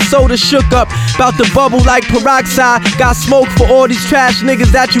 I'm like a soda shook up. About to bubble like peroxide. Got smoke for all these trash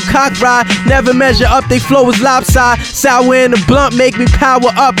niggas that you cock ride. Never measure up, they flow is lopside. Sour in the blunt make me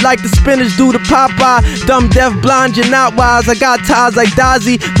power up like the spinach do to Popeye. Dumb, deaf, blind, you're not wise. I got ties like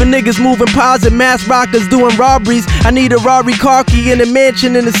Dozzy for niggas moving pies and mass rockers doing robberies. I need a Rari car key in a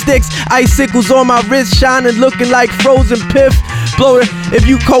mansion in the sticks. Icicles on my wrist shining looking like frozen piff. Blow it if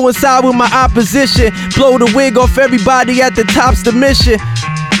you coincide with my opposition. Blow the wig off everybody at the top's the mission.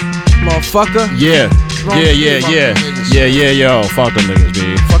 Motherfucker. Yeah. Yo, fuck them niggas,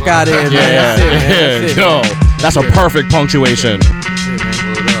 B. Fuck out of here, man. That's it, man. That's it, Yo, that's a perfect punctuation.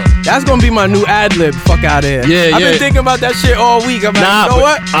 That's gonna be my new ad-lib. Fuck out of here. Yeah. I've been thinking about that shit all week. I'm like, you know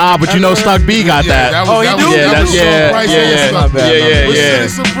what? But you know Stuck B got that. Oh, he do? Yeah.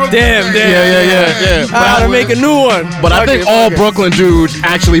 Damn. I gotta make a new one. But I think all Brooklyn dudes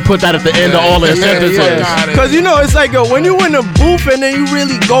actually put that at the end of all their sentences. Cause you know, it's like, yo, when you in the booth and then you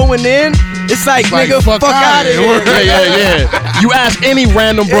really going in, it's like nigga, fuck out of here. Yeah. You ask any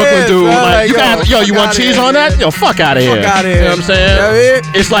random Brooklyn dude, like, you got, yo, you want cheese on that? Yo, fuck out of here. Fuck out of here. You know what I'm saying?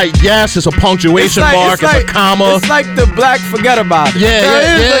 It's like, yes, it's a punctuation mark, it's a comma. It's like the black forget about it. Yeah.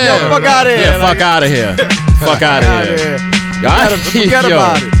 Like, yo, fuck out of here. Yeah, fuck out of here. Fuck out of here. Forget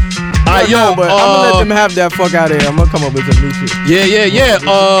about it. But I'm gonna let them have that fuck out of here. I'm gonna come up with some new shit. Yeah.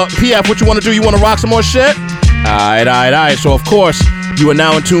 PF, what you wanna do? You wanna rock some more shit? Alright. So of course, you are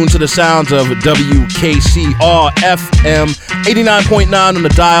now in tune to the sounds of WKCR FM 89.9 on the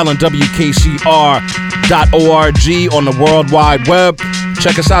dial and WKCR.org on the World Wide Web.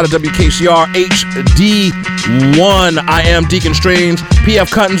 Check us out at WKCR HD1. I am Decon Strange.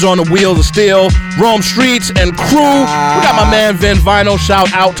 PF Cuttin's on the wheels of steel. Rome Streetz and crew. We got my man Vin Vinyl.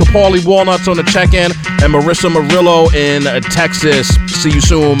 Shout out to Paulie Walnuts on the check-in and Marissa Murillo in Texas. See you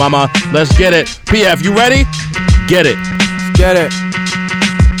soon, mama. Let's get it. PF, you ready? Get it. Get it.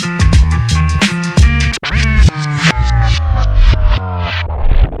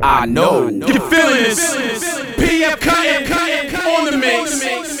 I know. You feeling this? PF Cuttin on the mix.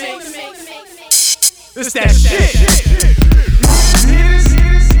 It's that shit.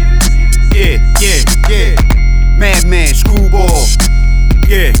 Yeah. Madman, screwball.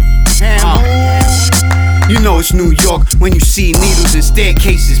 Yeah. You know it's New York when you see needles in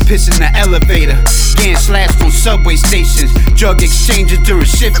staircases, piss in the elevator, getting slashed on subway stations, drug exchanges during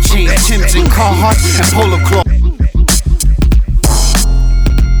shift change, Timbs and Carhartt and Polo Cloth.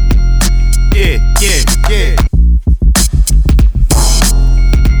 Yeah.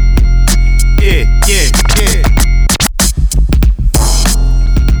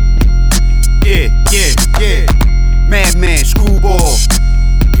 Madman, screwball.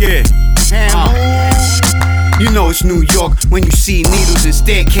 Yeah. You know it's New York when you see needles in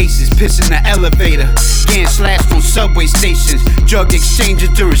staircases, piss in the elevator, getting slashed on subway stations, drug exchanges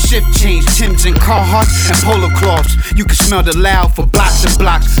during shift change, Timbs and Carhartt and Polo Cloths. You can smell the loud for blocks and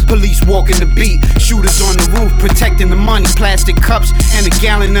blocks. Police walking the beat, shooters on the roof protecting the money, plastic cups and a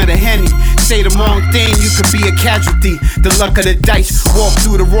gallon of the Henny. Say the wrong thing, you could be a casualty. The luck of the dice. Walk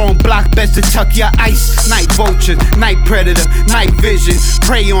through the wrong block, best to tuck your ice. Night vulture, night predator, night vision.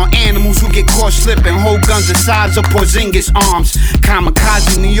 Prey on animals who get caught slipping. Hold guns the size of Porzingis arms.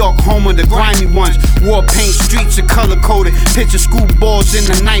 Kamikaze, New York, home of the grimy ones. War paint streets are color coded. Picture school balls in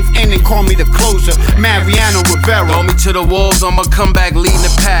the ninth inning. Call me the closer, Mariano Rivera. Throw me to the wolves, I'ma come back leading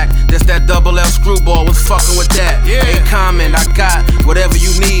the pack. That's that double L screwball, was fucking with that. Ain't common, I got whatever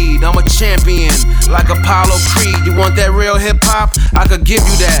you need. I'm a champion, like Apollo Creed. You want that real hip hop? I could give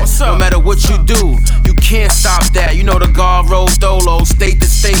you that. No matter what you do, you can't stop that. You know the guard rolls dolo, state to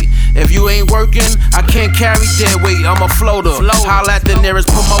state. If you ain't working, I can't carry dead weight. I'm a floater. Holla at the nearest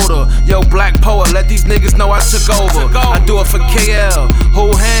promoter. Yo, black poet, let these niggas know I took over. I do it for KL.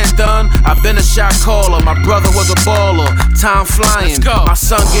 Whole hand done. I been a shot caller. My brother was a baller. Time flying. My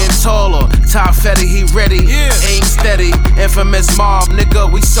son getting taller. Ty Fetty, he ready. Aim steady. Infamous mob, nigga,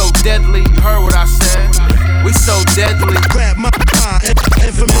 we so deadly. You heard what I said? We so deadly. Grab my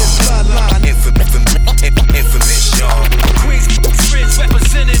infamous bloodline. Infamous, y'all. Queens, Streetz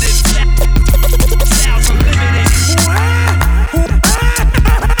representative. Sounds unlimited.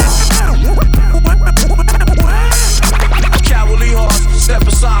 Cowardly hearts, step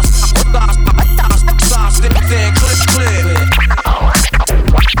aside. Then clip.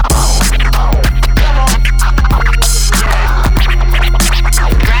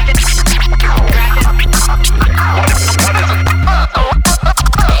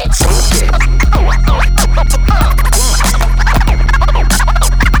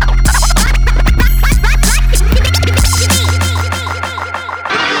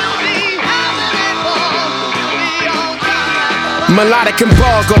 Melodic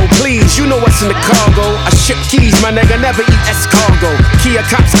embargo, please, you know what's in the cargo. I ship keys, my nigga, never eat escargot. Kia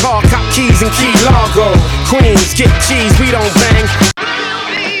cops call, cop keys and key Largo. Queens, get cheese, we don't bang.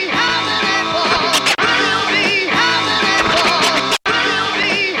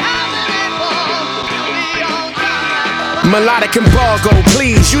 Melodic embargo,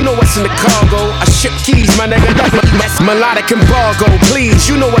 please, you know what's in the cargo. I ship keys, my nigga, never mess. Melodic embargo,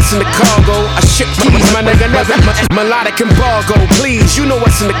 please, you know what's in the cargo. I ship keys, my nigga, never mess. Melodic embargo, please, you know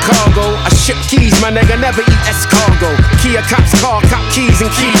what's in the cargo. I ship keys, my nigga, never eat escargot. Kia cops call, cop keys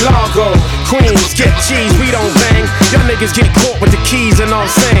and key Largo. Queens, get cheese, we don't bang. Y'all niggas get caught with the keys and all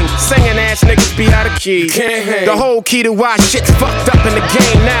sing. Singing ass niggas be out of key. The whole key to why shit's fucked up in the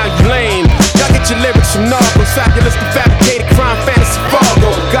game, now you lame. Y'all get your lyrics from Narcos, fabulous to fabricated crime, fantasy Fargo.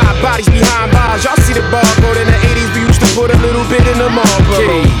 Got bodies behind bars, y'all see the barcode. In the 80s we used to put a little bit in the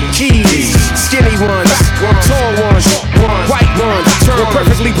Marlboro. Keys, skinny ones, tall ones, white ones. Turn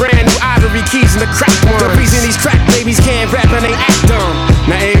perfectly brand new ivory keys in the crack ones. The reason these crack babies can't rap and they act dumb.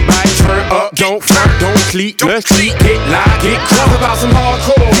 Now everybody turn up, don't front, don't clique. Let's clique, get live, get crunk about some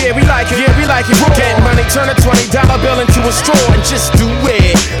hardcore. Yeah, we like it, raw. Get money, turn a $20 bill into a straw and just do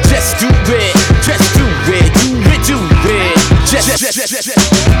it, just do it, just do it, do it, do it. Just.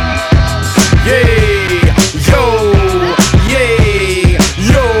 Yeah, yo, yeah,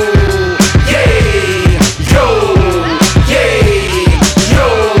 yo, yeah, yo, yeah, yo.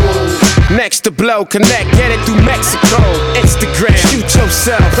 Next to blow, connect, get it through Mexico. Instagram, shoot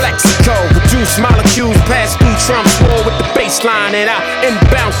yourself, Lexico. Reduce molecules, pass through Trump's wall with the bass baseline and I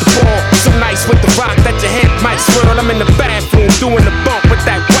inbound the ball. So nice with the rock that your head might swirl. I'm in the bathroom doing the bump with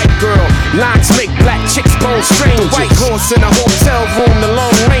that white girl. Lines make black chicks bone strangers. White horse in a hotel room, the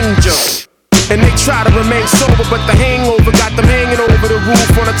Lone Ranger. And they try to remain sober, but the hangover got them hanging over the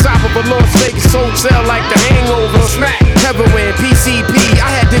roof on the top of a Las Vegas hotel like the Hangover. Smack, heroin, PCP.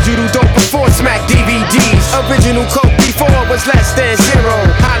 I had digital dope before Smack DVDs. Original coke before was less than zero.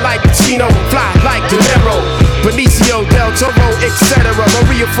 High like Pacino, fly like De Niro. Benicio Del Toro, etc.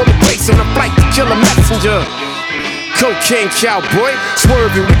 Maria full of grace on a flight to kill a messenger. Cocaine cowboy,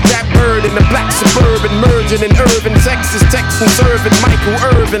 swerving with that bird in the black suburban, merging in Irving, Texas, Texan serving Michael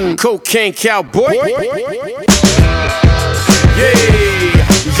Irvin. Cocaine cowboy. Yeah,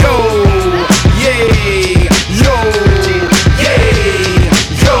 yo, yeah, yo, yeah, yo, yeah,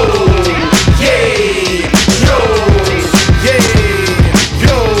 yo, yeah, yo, yeah,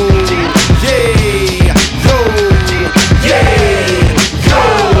 yo, yeah, yo, yeah.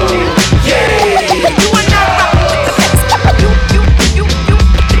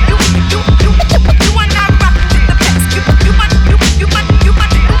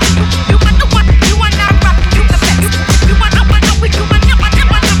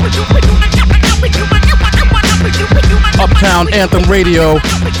 Uptown Anthem Radio,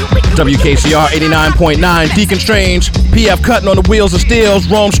 WKCR 89.9, Decon Strange, PF Cuttin on the wheels of steels,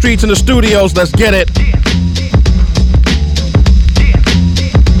 Rome Streetz in the studios, let's get it.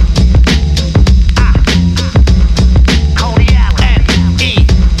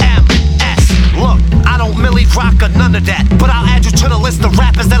 Rock or none of that, but I'll add you to the list of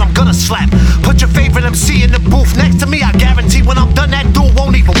rappers that I'm gonna slap. Put your favorite MC in the booth next to me, I guarantee when I'm done that dude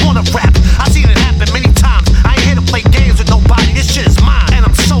won't even wanna rap. I've seen it happen many times, I ain't here to play games with nobody, this shit is mine, and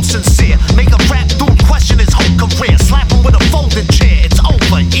I'm so sincere. Make a rap dude question his whole career, slap him with a folding chair, it's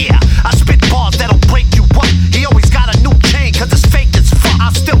over, yeah. I spit bars that'll break you up, he always got a new chain cause it's fake as fuck.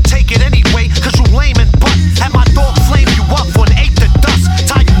 I'll still take it anyway cause you lame and butt. Have my dog flame you up for an 8 to dust,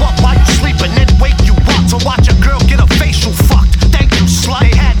 tie you up while you sleep and then wake you up to watch a girl get a facial fucked. Thank you, slut.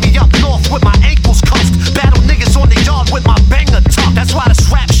 They had me up north with my ankles cuffed. Battle niggas on the yard with my banger tucked. That's why this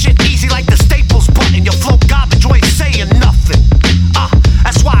rap shit easy like the Staples button. Your flow garbage, you ain't saying nothing.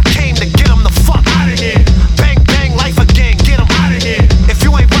 That's why I came to get them the fuck out of here. Bang, bang, life again, get them out of here. If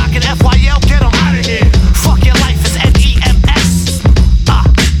you ain't rocking FYL, get them out of here. Fuck your life, it's NEMS.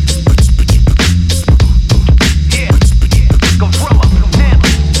 Yeah, Gorilla, Nim.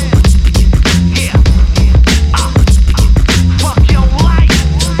 Yeah. Fuck your life.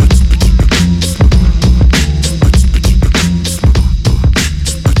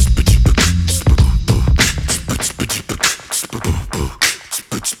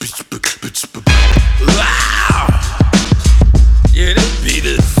 Yeah, this beat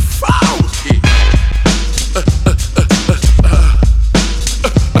is funky.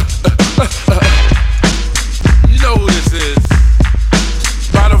 You know who this is.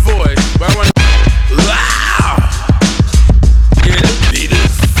 By the voice. But I want yeah, this beat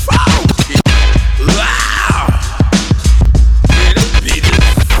is funky. Yeah, this beat is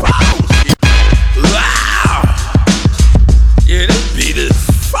funky. Yeah, this beat is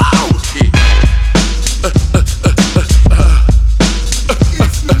funky.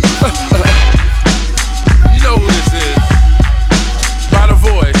 You know who this is. By the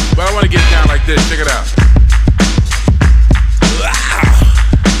voice. But I want to get down like this. Check it out.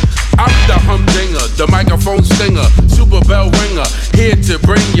 I'm the humdinger, the microphone stinger, super bell ringer, here to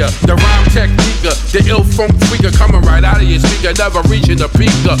bring ya the rhyme technique, the ill funk tweaker coming right out of your speaker, never reaching the peak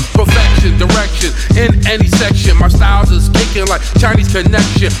of perfection, direction in any section. My styles is kicking like Chinese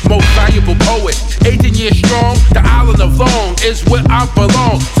connection, most valuable poet, 18 years strong. The island of Long is where I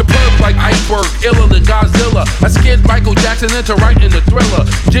belong. Superb like iceberg, iller than Godzilla. I scared Michael Jackson into writing the thriller.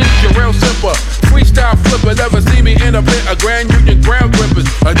 Ginger ale sipper, freestyle flipper, never see me in a pit of Grand Union ground grippers.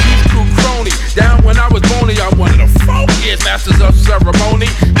 A G's crew crony, down when I was bony. I'm one of the funkiest masters of ceremony.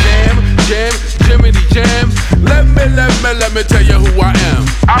 Jam, jam, Jiminy Jam. Let me tell you who I am.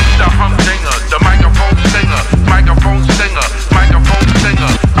 I'm the humdinger, the microphone singer, microphone singer, microphone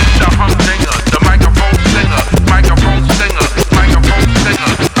singer. I'm the humdinger, the microphone singer, microphone singer, microphone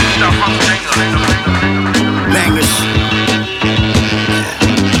singer. I'm the humdinger. Bangers.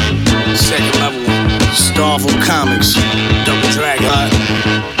 Second level. Starville Comics. Double Dragon.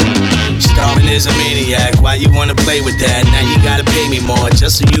 Starving is a maniac. Why you wanna play with that? Now you gotta pay me more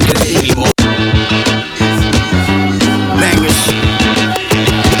just so you can pay me more. Bangers.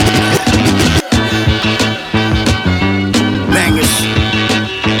 Bangers.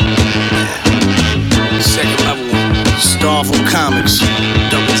 Second level. Starville Comics.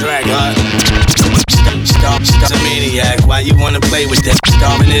 Double Dragon. Starville a maniac. Why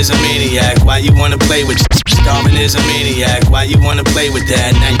you wanna play with? Starving is a maniac, why you wanna play with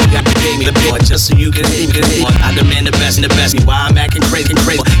that? Now you got to pay me the bill just so you can hate me. I demand the best and the best. Why I'm acting crazy?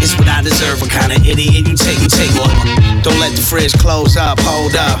 It's what I deserve. What kind of idiot you take more? Don't let the fridge close up,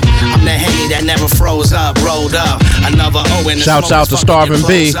 hold up. I'm that Henny that never froze up, rolled up. Another O in the shouts out to Starving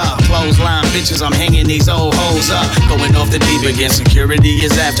B. Clothesline bitches, I'm hanging these old hoes up. Going off the deep again, security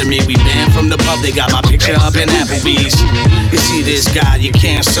is after me. We banned from the pub, they got my picture up in Applebee's. You see this guy, you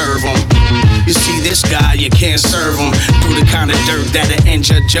can't serve him. You see this guy, you can't serve him. Do the kind of dirt that'll end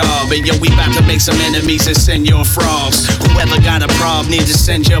your job. And yo, we about to make some enemies and send your frogs. Whoever got a problem needs to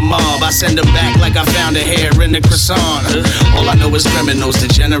send your mob. I send them back like I found a hair in the croissant. All I know is criminals,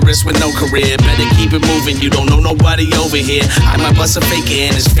 degenerates with no career. Better keep it moving, you don't know nobody over here. I might bust a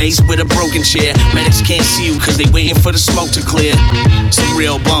faker in his face with a broken chair. Medics can't see you cause they waiting for the smoke to clear. Some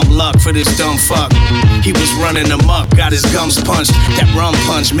real bum luck for this dumb fuck. He was running amok, got his gums punched. That rum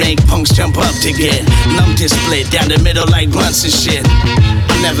punch made punks jump up to get numbed and split down the middle like blunts and shit.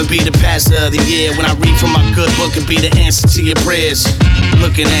 I'll never be the pastor of the year. When I read from my good book, it'll be the answer to your prayers.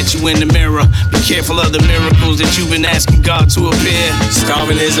 Looking at you in the mirror, be careful of the miracles that you've been asking God to appear.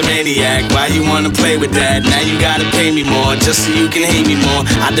 Starving is a maniac, why you wanna play with that? Now you gotta pay me more, just so you can hate me more.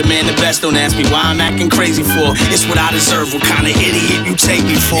 I demand the best, don't ask me why I'm acting crazy for. It's what I deserve, what kind of idiot you take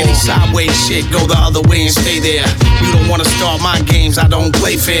me for. Any sideways shit, go the other way and stay there. You don't wanna start my games, I don't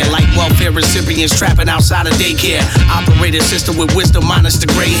play fair. Like welfare recipients trapping outside of daycare. Operate a system with wisdom minus the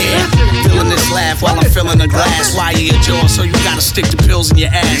gray hair. Feeling this laugh while I'm filling the glass. Why you your jaw, so you gotta stick the pills in your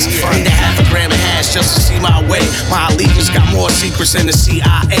ass. Need a half a gram of hash just to see my way. My allegiance got more secrets than the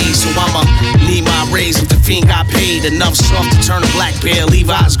CIA. So I'ma need my raise if the fiend got paid. Enough soft to turn a black pair,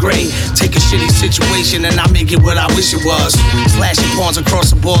 Levi's gray. Take a shitty situation and I make it what I wish it was. Slashing pawns across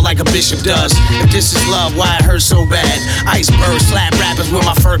the board like a bishop does. If this is love, why it hurts so bad? Iceberg slap rappers with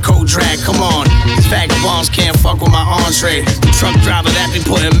my fur coat drag. Come on, these vagabonds can't fuck with my entree. The truck driver that be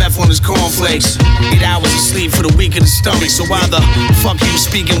putting meth on his cornflakes. 8 hours of sleep for the weak of the stomach. So why the fuck you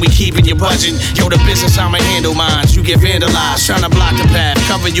speaking? We keeping your budget. Yo, the business I'ma handle mines. You get vandalized, trying to block the path.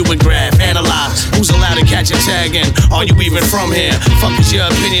 Cover you with graph, analyze. Who's allowed to catch a tag in? Are you even from here? Fuck is your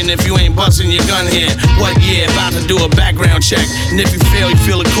opinion if you ain't busting your gun here? What year? About to do a background check. And if you fail, you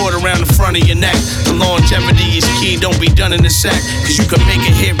feel a cord around the front of your neck. The longevity is key, don't be done in a sec. Cause you can make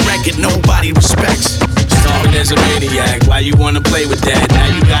a hit record nobody respects. Starving as a maniac, why you wanna play with that? Now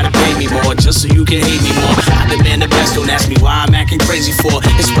you gotta pay me more, just so you can hate me more. I demand the best, don't ask me why I'm acting crazy for.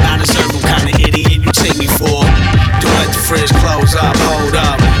 It's what I deserve, what kind of idiot you take me for. Don't let the fridge close up, hold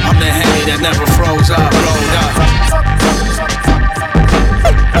up. I'm the Henny that never froze up, rolled up.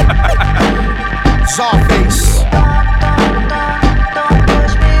 Czarface.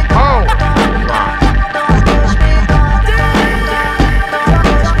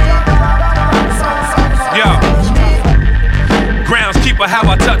 But how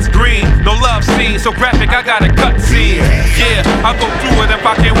I touch green, no love scene, so graphic I got a cut scene. Yeah, I go through it if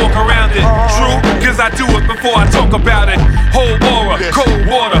I can't walk around it. True, cause I do it before I talk about it. Whole aura, cold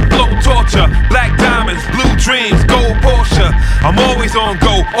water, low torture, black diamonds, blue dreams, gold Porsche. I'm always on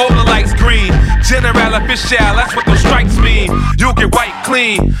go, all the lights green. General official, that's what those stripes mean. You'll get wiped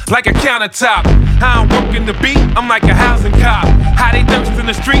clean, like a countertop. I don't work in the beat, I'm like a housing cop. How they thirst in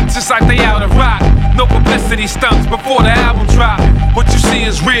the streets, it's like they out of rock. No publicity stunts before the album drop. What you see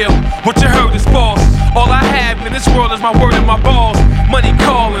is real, what you heard is false. All I have in this world is my word and my balls. Money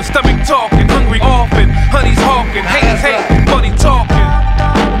calling, stomach talking, hungry often. Honey's hawking, haters hating, money talking.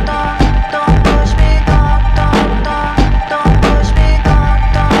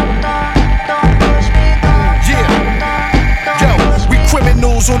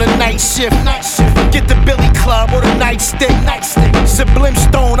 On the night shift, get the Billy Club or the nightstick. Sublime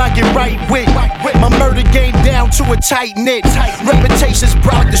stone, I get right with. My murder game down to a tight knit. Reputation's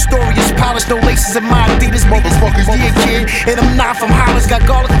broad, the story is polished. No laces in my Adidas, motherfuckers. Yeah, kid, and I'm not from Hollis. Got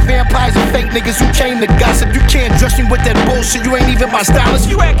garlic vampires and fake niggas who came to gossip. You can't dress me with that bullshit. You ain't even my stylist.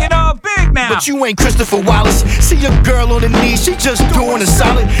 You acting all big now, but you ain't Christopher Wallace. See a girl on the knees, she just doing a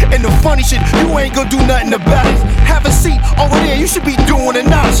solid. And the funny shit, you ain't gonna do nothing about it. Have a seat over there, you should be doing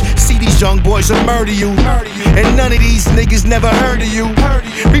it. See these young boys will murder you, and none of these niggas never heard of you.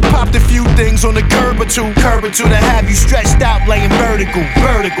 We popped a few things on the curb or two to have you stretched out laying vertical.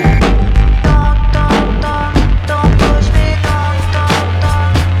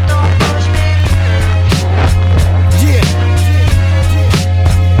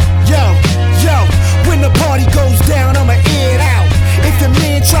 Yeah. Yo, when the party goes down, I'ma air it out. If the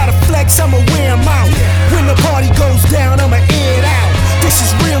men try to flex, I'ma wear 'em out. When the party goes down, I'ma air it out. This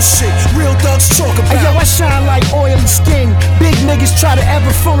is real shit, real thugs talk about. Hey, yo, I shine like oil and skin. Big niggas try to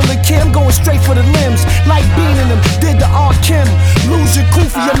ever funnel a kid, I'm going straight for the limbs. Like beaning them, did the R. Kim. Lose your cool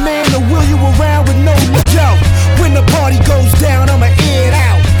for your man, or will you around with no yo? When the party goes down, I'ma air it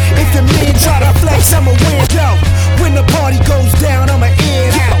out. If your man try to flex, I'ma win. Yo, when the party goes down, I'ma air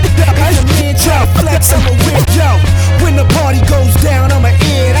it out. If your man try to flex, I'ma win. Yo, when the party goes down, I'ma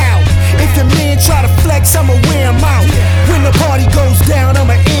air it out. If your man try to flex, I'ma wear him out. When the party goes down,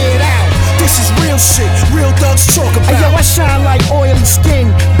 I'ma air it out. This is real shit, real thugs talk about. Hey, yo, I shine like oily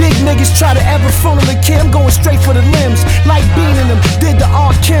skin. Big niggas try to ever funnel a kid, I'm going straight for the limbs. Like beaning them, did the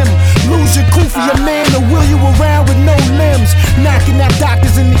R. Kim. Lose your cool for your man, or will you around with no limbs? Knocking out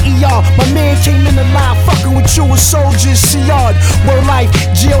doctors in the ER. My man came in the line, fucking with you, a soldier, yard. World life,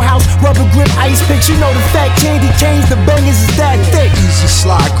 jailhouse, rubber grip, ice picks. You know the fat candy canes, the bangers is that thick. Easy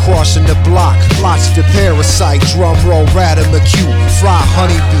slide crossing the block, lots the parasite, drum roll, rat McHugh, fly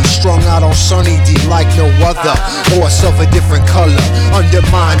honeybee, strung out on Sunny D like no other. Horse of a different color,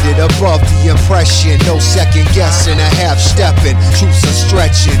 undermined above the impression. No second guessing, a half stepping, truths are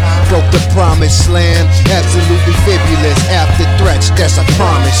stretching. Broke the promised land, absolutely fabulous. After threats, that's a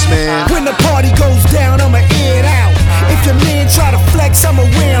promise, man. When the party goes down, I'ma air it out. If your man try to flex, I'ma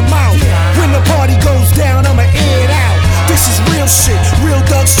wear him out. When the party goes down, I'ma air it out. This is real shit, real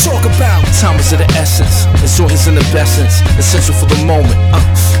thugs talk about. Time is of the essence, exuberance in the essence, essential for the moment,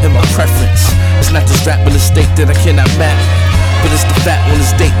 and my preference. It's not the strap but the state that I cannot map, but it's the fact on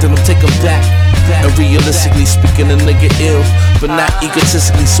this date that I'm taking back. And realistically speaking, a nigga ill, but not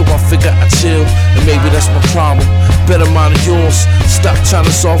egotistically, so I figure I chill. And maybe that's my problem, better mind of yours. Stop trying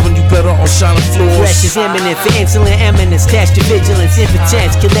to solve when you better on shining floors. Fresh is imminent for insolent eminence. Test your vigilance,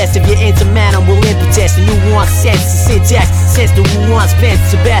 impotence. Kill less of your insurmountable impotence. The nuance sense, the syntax, sense the nuance bent.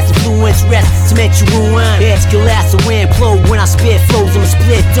 Sebastian influence rest, cement you ruin. Edge collapse, the wind blow. When I spit flows, I'ma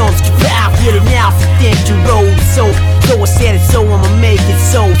split domes. Keep out, get it now, for think you roll. So I said it, so I'ma make it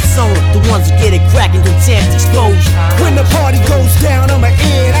so. The ones who get it cracking don't tempt exposure. When the party goes down, I'ma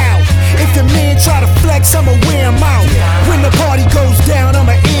air it out. If your man try to flex, I'ma wear him out. When the party goes down,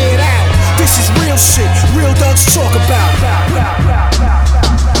 I'ma air it out. This is real shit, real thugs talk about.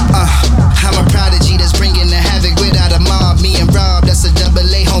 I'm a prodigy that's bringing the havoc without a mob. Me and Rob, that's a double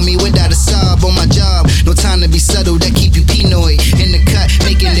A, homie, without a sob on my job. No time to be subtle, that keep you pinoid. In the cut,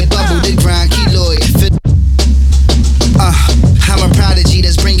 making it bubble, the grind keloid. I'm a prodigy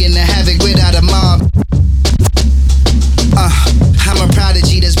that's bringing the havoc without a mob. I'm a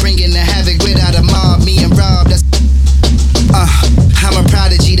prodigy that's bringing the havoc without a mob. Me and Rob, that's I'm a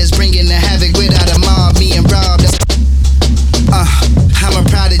prodigy that's bringing the havoc without a mob. Me and Rob, that's I'm a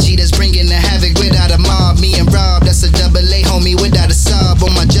prodigy that's bringing the havoc without a mob. Me and Rob, that's a double A, homie, without a sob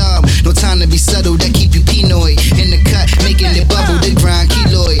on my job. No time to be subtle, that keep you pinoid. In the cut, making it bubble, the grind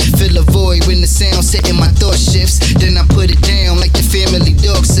keloid. Fill a void when the sound's hitting my thought shifts. Then I put it down like the family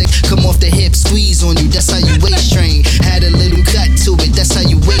dog sick. Come off the hip, squeeze on you, that's how you weight strain. Had a little cut to it, that's how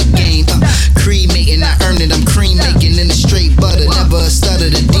you weight gain. Cremating, I earned it, I'm cream making in the straight butter. Never a stutter,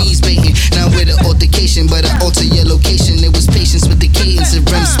 the D's baiting. Now with an altercation, but I alter your location. It was patience with the cadence and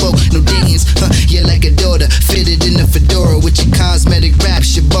rim spoke, no datings. You're like a daughter, fitted in a fedora with your cosmetic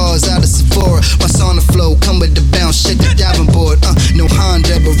raps, your bars out of Sephora. My sauna flow, come with the bounce, shake the diving board. No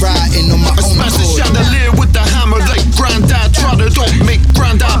Honda, but riding on my own accord. I smash the chandelier with the hammer like Grandad Trotter. Don't make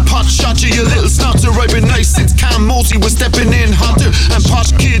Grandad pot shot you, you little snutter. I've been nice since Cam Mosey was stepping in hotter. And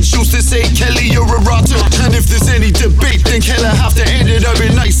posh kids used to say, Kelly, you're a rotter. And if there's any debate, then Keller have to end it. I've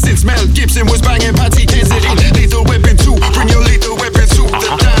been nice since Mel Gibson was banging Patty Kensington. Lethal Weapon 2, bring your lethal weapon to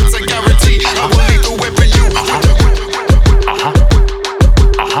the dance, I guarantee. I will lethal weapon you.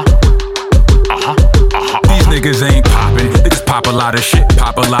 These niggas ain't poppin', niggas pop a lot of shit,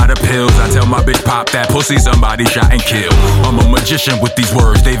 pop a lot of pills. I tell my bitch pop that pussy, somebody shot and kill. I'm a magician with these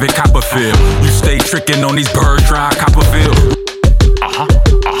words, David Copperfield. You stay tricking on these birds, try Copperfield.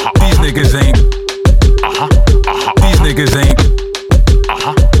 These niggas ain't. These niggas ain't.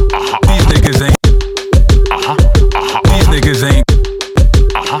 These niggas ain't. These niggas ain't.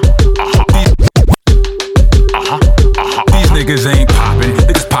 These niggas ain't poppin',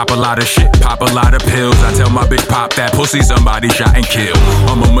 niggas pop a lot of shit, pop a lot of pills. I tell my bitch pop that pussy, somebody shot and kill.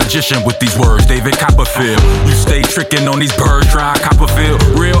 I'm a magician with these words, David Copperfield. You stay tricking on these birds, try Copperfield.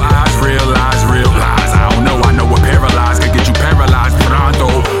 Real eyes, real lies, real lies. I don't know, I know what paralyzed could get you paralyzed, pronto.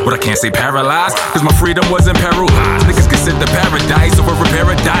 But I can't say paralyzed, cause my freedom wasn't paralyzed. Niggas can sit the paradise over a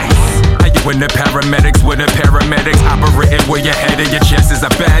paradise. When the paramedics, operating where your head and your chest is a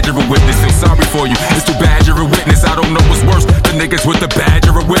badger of witness. Feel sorry for you, it's too bad you're a witness. I don't know what's worse, the niggas with the badge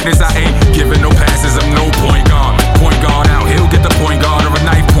or a witness. I ain't giving no passes, I'm no point guard. Point guard out, he'll get the point guard or a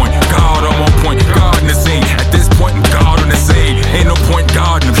knife point. God, I'm on point, God in the scene. At this point, God on the scene.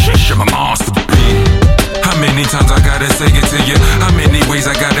 gotta say it to you? How many ways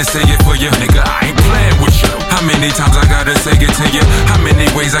I gotta say it for you? Nigga, I ain't playing with you. How many times I gotta say it to you? How many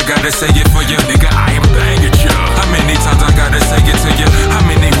ways I gotta say it for you? Nigga, I ain't banging you. How many times I gotta say it to you? How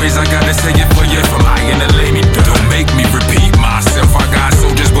many ways I gotta say it for you? From I and the lady, don't make me repeat myself. I got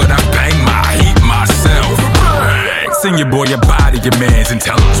soldiers, but I bang my heat myself. Sing your boy, your body, your mans, and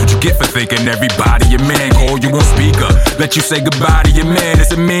tell us what you get for thinking everybody your man. Call you on speaker, let you say goodbye to your man.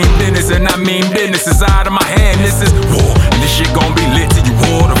 It's a mean business, and I mean business is out of my hand. This is war, and this shit gon' be lit till you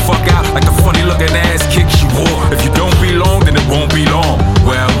wore the fuck out like the funny looking ass kicks you wore. If you don't belong, then it won't be long.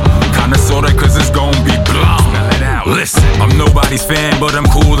 Well, kinda sorta, cause it's gon' be blonde. Listen, I'm nobody's fan, but I'm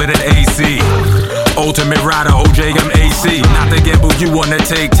cooler than AC. Ultimate rider, OJ, I'm AC. Not the gamble you wanna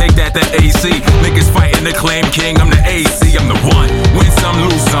take that to AC. Niggas fighting to claim king, I'm the AC, I'm the one. Win some,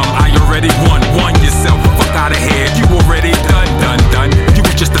 lose some, I already won. Won yourself, fuck out of here, you already done. You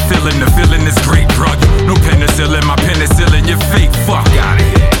was just a feeling this great drug. No penicillin, my penicillin, you're fake, fuck out of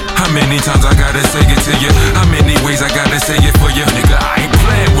here. How many times I gotta say it to you? How many ways I gotta say it for you? Nigga, I ain't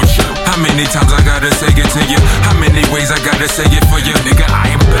playing with you. How many times I gotta say it to you? How many ways I gotta say it for you? Nigga,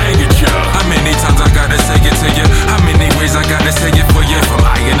 I ain't banging you. How many times I gotta say it to you? How many ways I gotta say it for you? From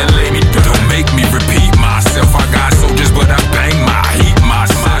I and the lady, don't make me repeat myself. I got soldiers, but I bang my heat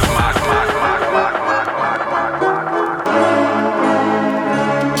myself.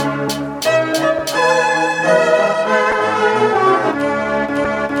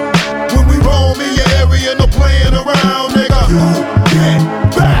 When we roam in your area, no playing around, nigga. You get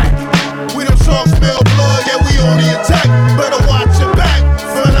back. We them sharks smell blood, yeah, we on the attack. Better watch your back.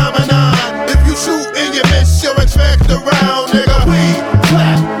 Phenomenon. If you shoot and you miss, you're expect around, nigga. We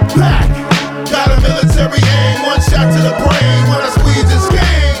clap back. Got a military aim, one shot to the brain. When I squeeze this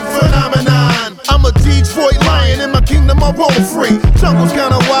game, phenomenon. I'm a Detroit lion, in my kingdom I roll free. Jungle's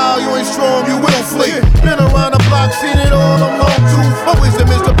kinda wild, you ain't strong, you will flee. Been around the block, seen it all, I'm long tooth. My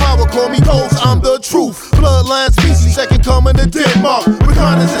wisdom is the power, call me ghost, I'm the truth. Bloodline species, second coming to Denmark.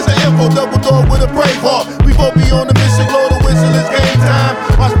 Reconnaissance the info, double dog with a brave heart. We both be on the mission, blow the whistle, it's game time.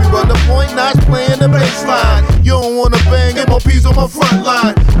 Watch me run the point, not playing the baseline. You don't wanna bang, M.O.P's on my front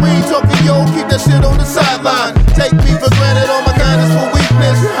line. We ain't talking yo, keep that shit on the sideline. Take me for granted, all my kindness for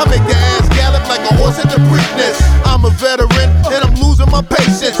weakness. I make the ass gallop like a horse at the Preakness. I'm a veteran, and I'm losing my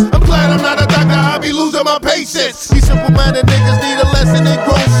patience. I'm glad I'm not a doctor, I be losing my patience. These simple-minded niggas need a lesson in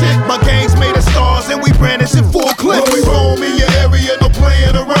grown shit. My gang's made of stars, and we brandish in full clips. When we roam in your area, no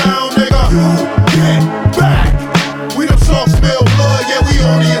playing around, nigga. You get back. We them sharks smell blood, yeah, we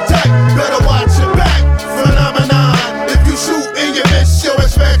on the attack. Better watch your back. Phenomenon. If you shoot and you miss, you're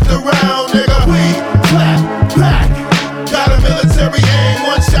expect around, nigga. We clap back. Got a military aim,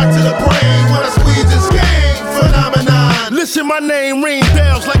 one shot to the brain. When I squeeze this game, phenomenon. Listen, my name ring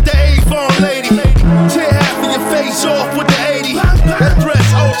bells like the Avon lady. Tear half of your face off with the 80. That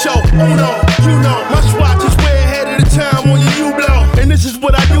dress, Ocho, Uno, you know. My swatch is way ahead of the time when you blow. And this is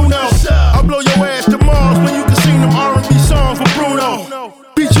what I do know. I blow your ass to Mars when you can sing them R&B songs with Bruno.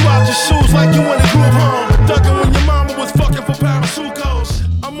 Beat you out your shoes like you in a group home. Ducking when your mama was fucking for Parasucos.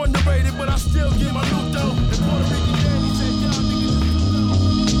 I'm underrated, but I still get my loot though. And Puerto Rican daddy said, y'all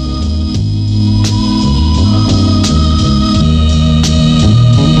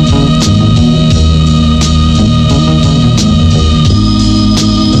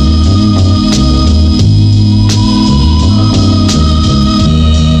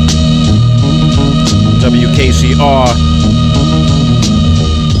WKCR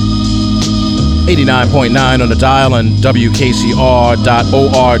 89.9 on the dial and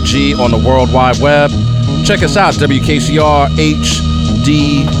WKCR.org on the World Wide Web. Check us out, WKCR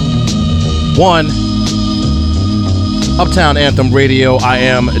HD1 Uptown Anthem Radio. I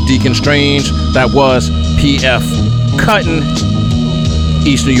am Decon Strange. That was PF Cuttin.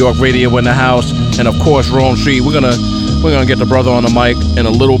 EastNYRadio in the house, and of course Rome Street. We're gonna get the brother on the mic in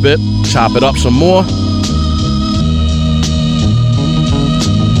a little bit, chop it up some more.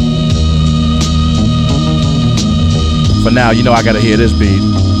 For now, you know I gotta hear this beat.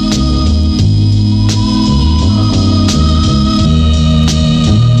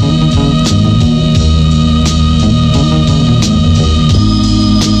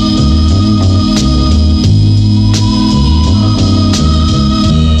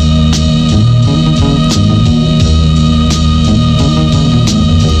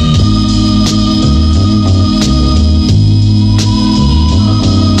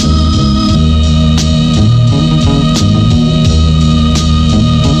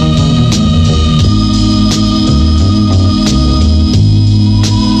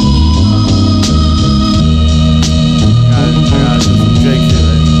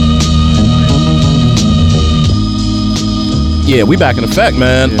 Yeah, we back in effect,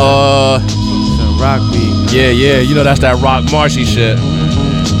 man. Rock beat. Yeah, you know that's that Rock Marshy shit.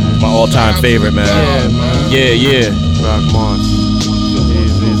 My all-time favorite, man. Yeah. Rock Mars.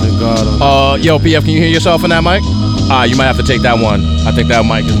 He's a god on yo, PF, can you hear yourself in that mic? You might have to take that one. I think that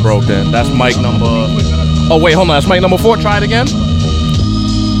mic is broke then. That's mic number... Oh, wait, hold on. That's mic number 4. Try it again.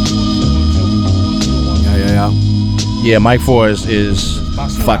 Yeah. Yeah, mic 4 is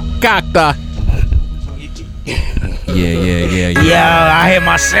Fakakta. Yeah. Yo, I hear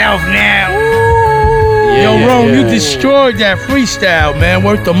myself now. Yo, Rome, you destroyed that freestyle, man.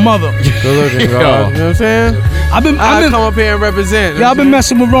 Worth the mother. Good looking, God. You know what I'm saying? I've been come up here and represent. Yeah, I've been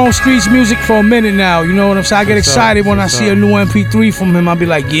messing with Rome Streetz music for a minute now. You know what I'm saying? I get excited when I see a new MP3 from him. I'll be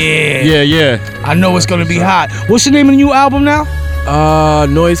like, yeah. I know it's gonna be hot. What's the name of the new album now?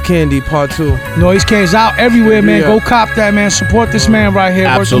 Noise Candy Part 2. Noise Candy's out everywhere, man. Go cop that, man. Support this man right here.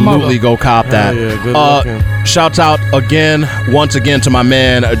 Absolutely, go cop that. Yeah, good looking. Shouts out once again to my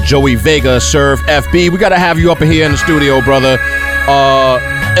man Joey Vega, Serve FB. We gotta have you up in here in the studio, brother.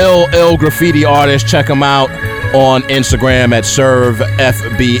 Ill graffiti artist. Check him out on Instagram at Serve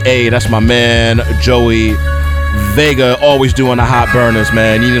FBA. That's my man Joey Vega, always doing the hot burners,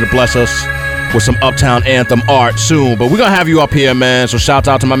 man. You need to bless us with some Uptown Anthem art soon. But we're going to have you up here, man. So shout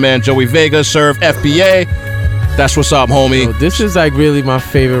out to my man Joey Vega, Serve FBA. That's what's up, homie. Yo, this is like really my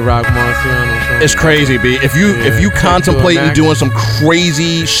favorite Rock Monster. It's crazy, B. If you contemplating doing some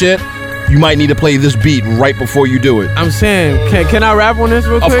crazy shit, you might need to play this beat right before you do it. I'm saying, can I rap on this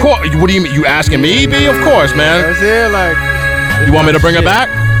real quick? Of course. What do you mean? You asking me, B? Of course, man. That's it, like... You want me to bring it back?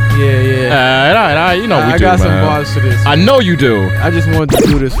 Yeah. All right. You know we do, I got man. some bars for this. I know you do. I just wanted to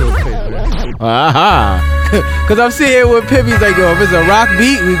do this real quick, man. Because I'm sitting here with Pippi's like, yo, if it's a rock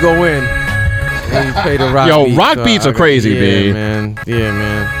beat, we go in. And you play the rock beat. Yo, rock beats are crazy, B. Yeah,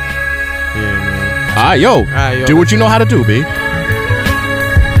 man. All right, yo. Do what you know how to do, B.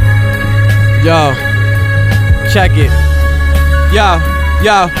 Yo, check it. Yo,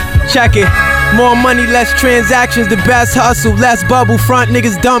 check it. More money, less transactions, the best hustle. Less bubble, front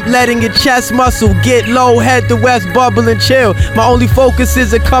niggas dump, letting your chest muscle. Get low, head to west, bubble and chill. My only focus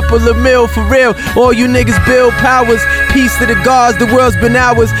is a couple of mil, for real. All you niggas build powers. Peace to the gods, the world's been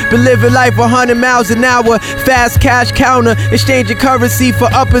ours. Been living life 100 miles an hour. Fast cash counter, exchanging currency for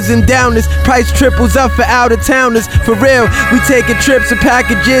uppers and downers. Price triples up for out-of-towners. For real, we taking trips and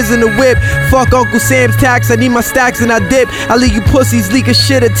packages in the whip. Fuck Uncle Sam's tax, I need my stacks and I dip. I leave you pussies leaking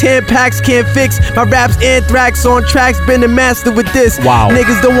shit at 10 packs, can't fix. My rap's anthrax on tracks, been a master with this. Wow.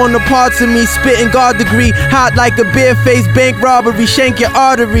 Niggas don't want no parts of me, spitting guard degree. Hot like a bare-faced bank robbery, shank your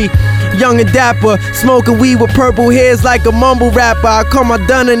artery. Young and dapper, smoking weed with purple hairs like a mumble rapper. I call my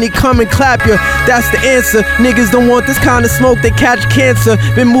done and he come and clap ya. That's the answer. Niggas don't want this kind of smoke, they catch cancer.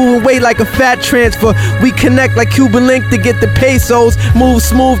 Been moving weight like a fat transfer. We connect like Cuban Link to get the pesos. Move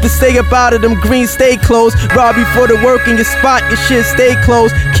smooth to stay up out of them green stay clothes. Rob you for the work in your spot, your shit stay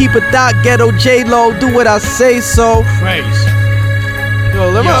closed. Keep a thought, ghetto J-Lo, do what I say so. Crazy. Yo,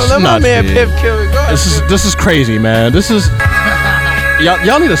 let my man Piff kill it. This is crazy, man. This is...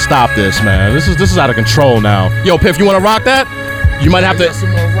 Y'all need to stop this, man. This is out of control now. Yo, Piff, you want to rock that? You might have to. Some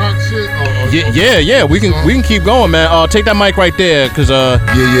more rock shit. Yeah. We can keep going, man. Take that mic right there, cause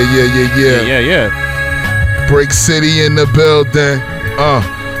Yeah. Break City in the building.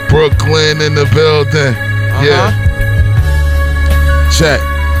 Brooklyn in the building. Yeah. Check.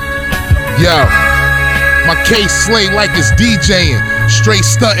 Yo. My case sling like it's DJing. Straight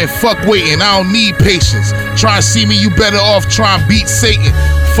stunting, fuck waiting, I don't need patience. Try and see me, you better off try and beat Satan.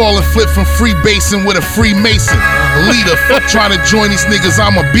 Fall and flip from free basing with a Freemason. A leader, fuck trying to join these niggas,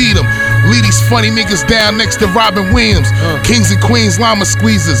 I'ma beat them. Lead these funny niggas down next to Robin Williams. Kings and queens, llama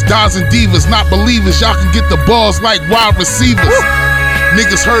squeezers, dons and divas, not believers. Y'all can get the balls like wide receivers.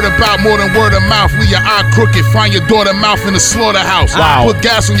 Niggas heard about more than word of mouth. Leave your eye crooked, find your daughter mouth in the slaughterhouse. Wow. Put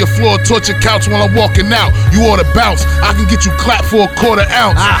gas on your floor, torch your couch while I'm walking out. You ought to bounce, I can get you clapped for a quarter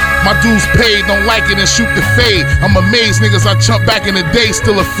ounce. My dues paid, don't like it and shoot the fade. I'm amazed niggas I chumped back in the day,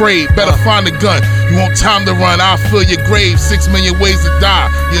 still afraid. Better find a gun, you want time to run, I'll fill your grave. 6 million ways to die,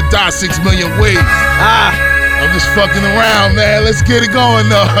 you die 6 million ways. I'm just fucking around, man, let's get it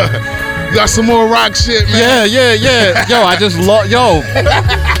going though. You got some more rock shit, man. Yeah. Yo, I just love. Yo,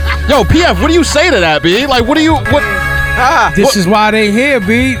 PF, what do you say to that, B? Like, what? This is why they here,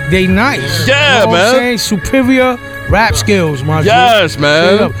 B. They nice. Yeah, you know man. What I'm saying? Superior rap skills, my Yes, dude.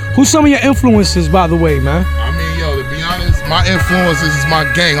 man. Who's some of your influences, by the way, man? I mean, yo, to be honest, my influences is my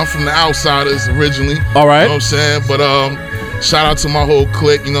gang. I'm from the Outsiders originally. All right. You know what I'm saying? But shout out to my whole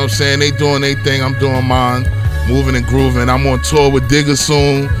clique. You know what I'm saying? They doing their thing. I'm doing mine. Moving and Grooving. I'm on tour with Digger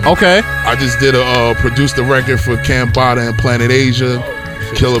soon. Okay. I just did produced a record for Cambada and Planet Asia.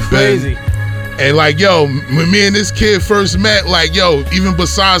 Killer Crazy. Ben. And like, yo, when me and this kid first met, like, yo, even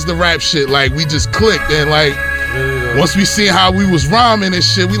besides the rap shit, like, we just clicked. And like, once we seen how we was rhyming and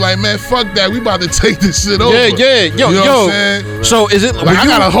shit, we like, man, fuck that. We about to take this shit over. Yeah. You know what I'm saying? So is it? Like, I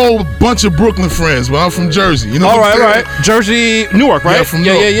got a whole bunch of Brooklyn friends, but I'm from Jersey. You know all what I'm right. saying? Jersey, Newark, right? Yeah, from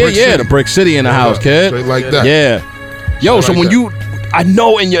Newark. Yeah. The Brick City in the house, kid. Straight like that. Yeah. Yo, Straight so like when that. you, I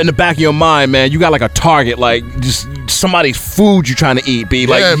know in the back of your mind, man, you got like a target, like just somebody's food you trying to eat, B.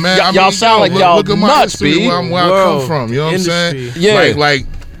 Like, yeah, man. y'all sound like y'all look at my nuts, history, B. where I come from. You know what I'm saying? Yeah. Like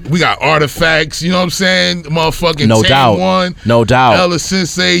we got artifacts. You know what I'm saying? Motherfucking No Tame doubt. One. No doubt. Ella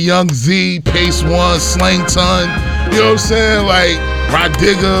Sensei, Young Z, Pace One, Slang Ton. You know what I'm saying? Like Rod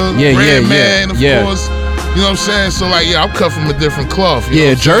Digger, Red Man, of course. You know what I'm saying? So like, yeah, I'm cut from a different cloth. You know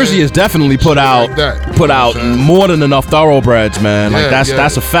what I'm Jersey saying? has definitely put out more than enough thoroughbreds, man. Like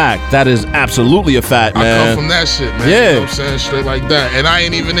that's a fact. That is absolutely a fact, man. I come from that shit, man. Yeah. You know what I'm saying? Straight like that. And I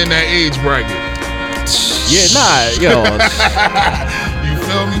ain't even in that age bracket. You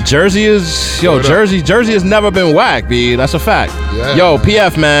feel me? Jersey has never been whack, B. That's a fact. Yeah, yo,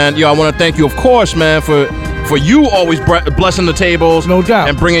 PF, man. Yo, I want to thank you, of course, man, for you always blessing the tables. No doubt.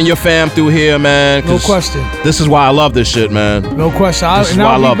 And bringing your fam through here, man. No question. This is why I love this shit, man. No question. This is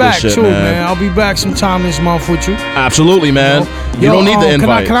why I love this shit, man. I'll be back sometime this month with you. Absolutely, man. You don't need the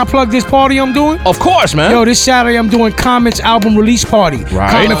invite. Can I plug this party I'm doing? Of course, man. Yo, this Saturday I'm doing Comet's album release party. Right.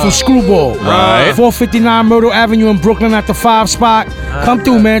 Comet from Screwball. Right. 459 Myrtle Avenue in Brooklyn at the 5 spot. Come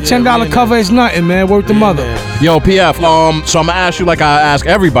through, man. $10 cover is nothing, man. Worth the mother. Yo, PF, so I'm gonna ask you like I ask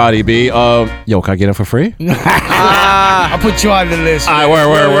everybody, B. Yo, can I get it for free? I'll put you on the list. All right,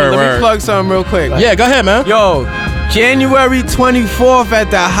 word. Let me plug something real quick. Yeah, go ahead, man. Yo, January 24th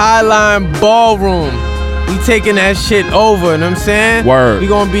at the Highline Ballroom. We taking that shit over, you know what I'm saying? Word. We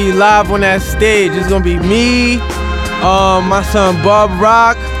gonna be live on that stage. It's gonna be me, my son Bob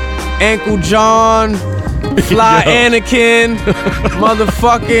Rock, Ankle John, Fly Anakin,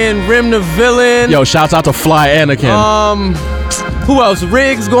 motherfucking Rim the Villain. Yo, shouts out to Fly Anakin. Who else?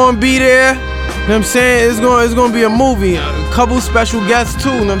 Riggs gonna be there. You know what I'm saying? It's gonna be a movie. A couple special guests too,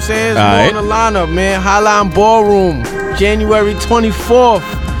 you know what I'm saying? It's more in the lineup, man. Highline Ballroom, January 24th.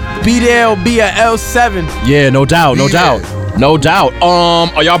 Be there or be at L7. Yeah, no doubt.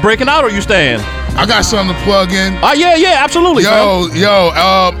 Are y'all breaking out or you staying? I got something to plug in. Yeah, absolutely. Yo,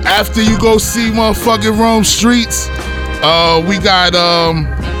 after you go see motherfucking Rome Streetz, we got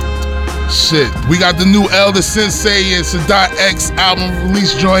we got the new Elder Sensei and Sadat X album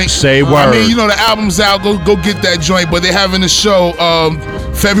release joint. Say word. I mean, you know the album's out. Go get that joint. But they're having a show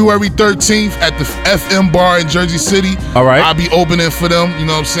February 13th at the FM Bar in Jersey City. All right. I'll be opening for them. You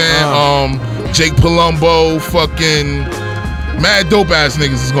know what I'm saying? Jake Palumbo, fucking mad dope ass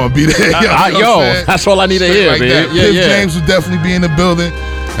niggas is gonna be there. That's all I need to hear, like man. Piff James will definitely be in the building.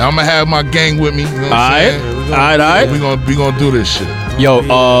 And I'm gonna have my gang with me. You know what I'm saying? All right. We gonna do this shit. Yo,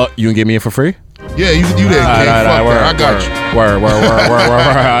 you can get me in for free? Yeah, you can do that. Gang. Fuck that. I got you. Word. All right.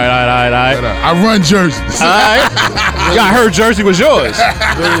 I run Jersey. All right. Yeah, I heard Jersey was yours.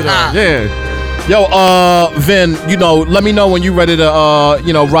 Yeah. Yo, Vin, let me know when you ready to,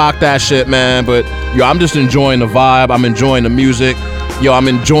 rock that shit, man. But, yo, I'm just enjoying the vibe. I'm enjoying the music. Yo, I'm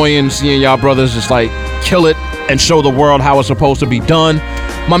enjoying seeing y'all brothers just, like, kill it and show the world how it's supposed to be done.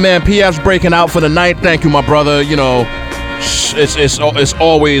 My man PF's breaking out for the night. Thank you, my brother. It's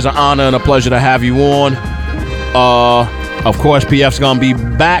always an honor and a pleasure to have you on. Of course, PF's gonna be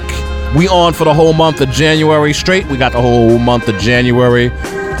back. We on for the whole month of January straight. We got the whole month of January.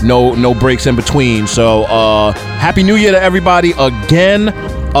 No breaks in between. So Happy New Year to everybody again.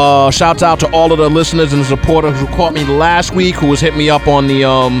 Shouts out to all of the listeners and supporters who caught me last week, who was hitting me up on the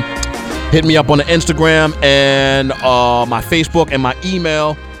Instagram and my Facebook and my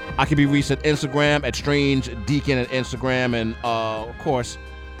email. I can be reached at Instagram at Strange Deacon at Instagram, and of course,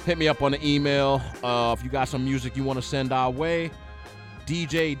 hit me up on the email if you got some music you want to send our way.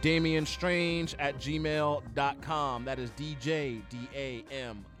 DJ Damian Strange at gmail.com. That is DJ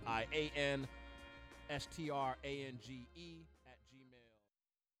DAMIAN STRANGE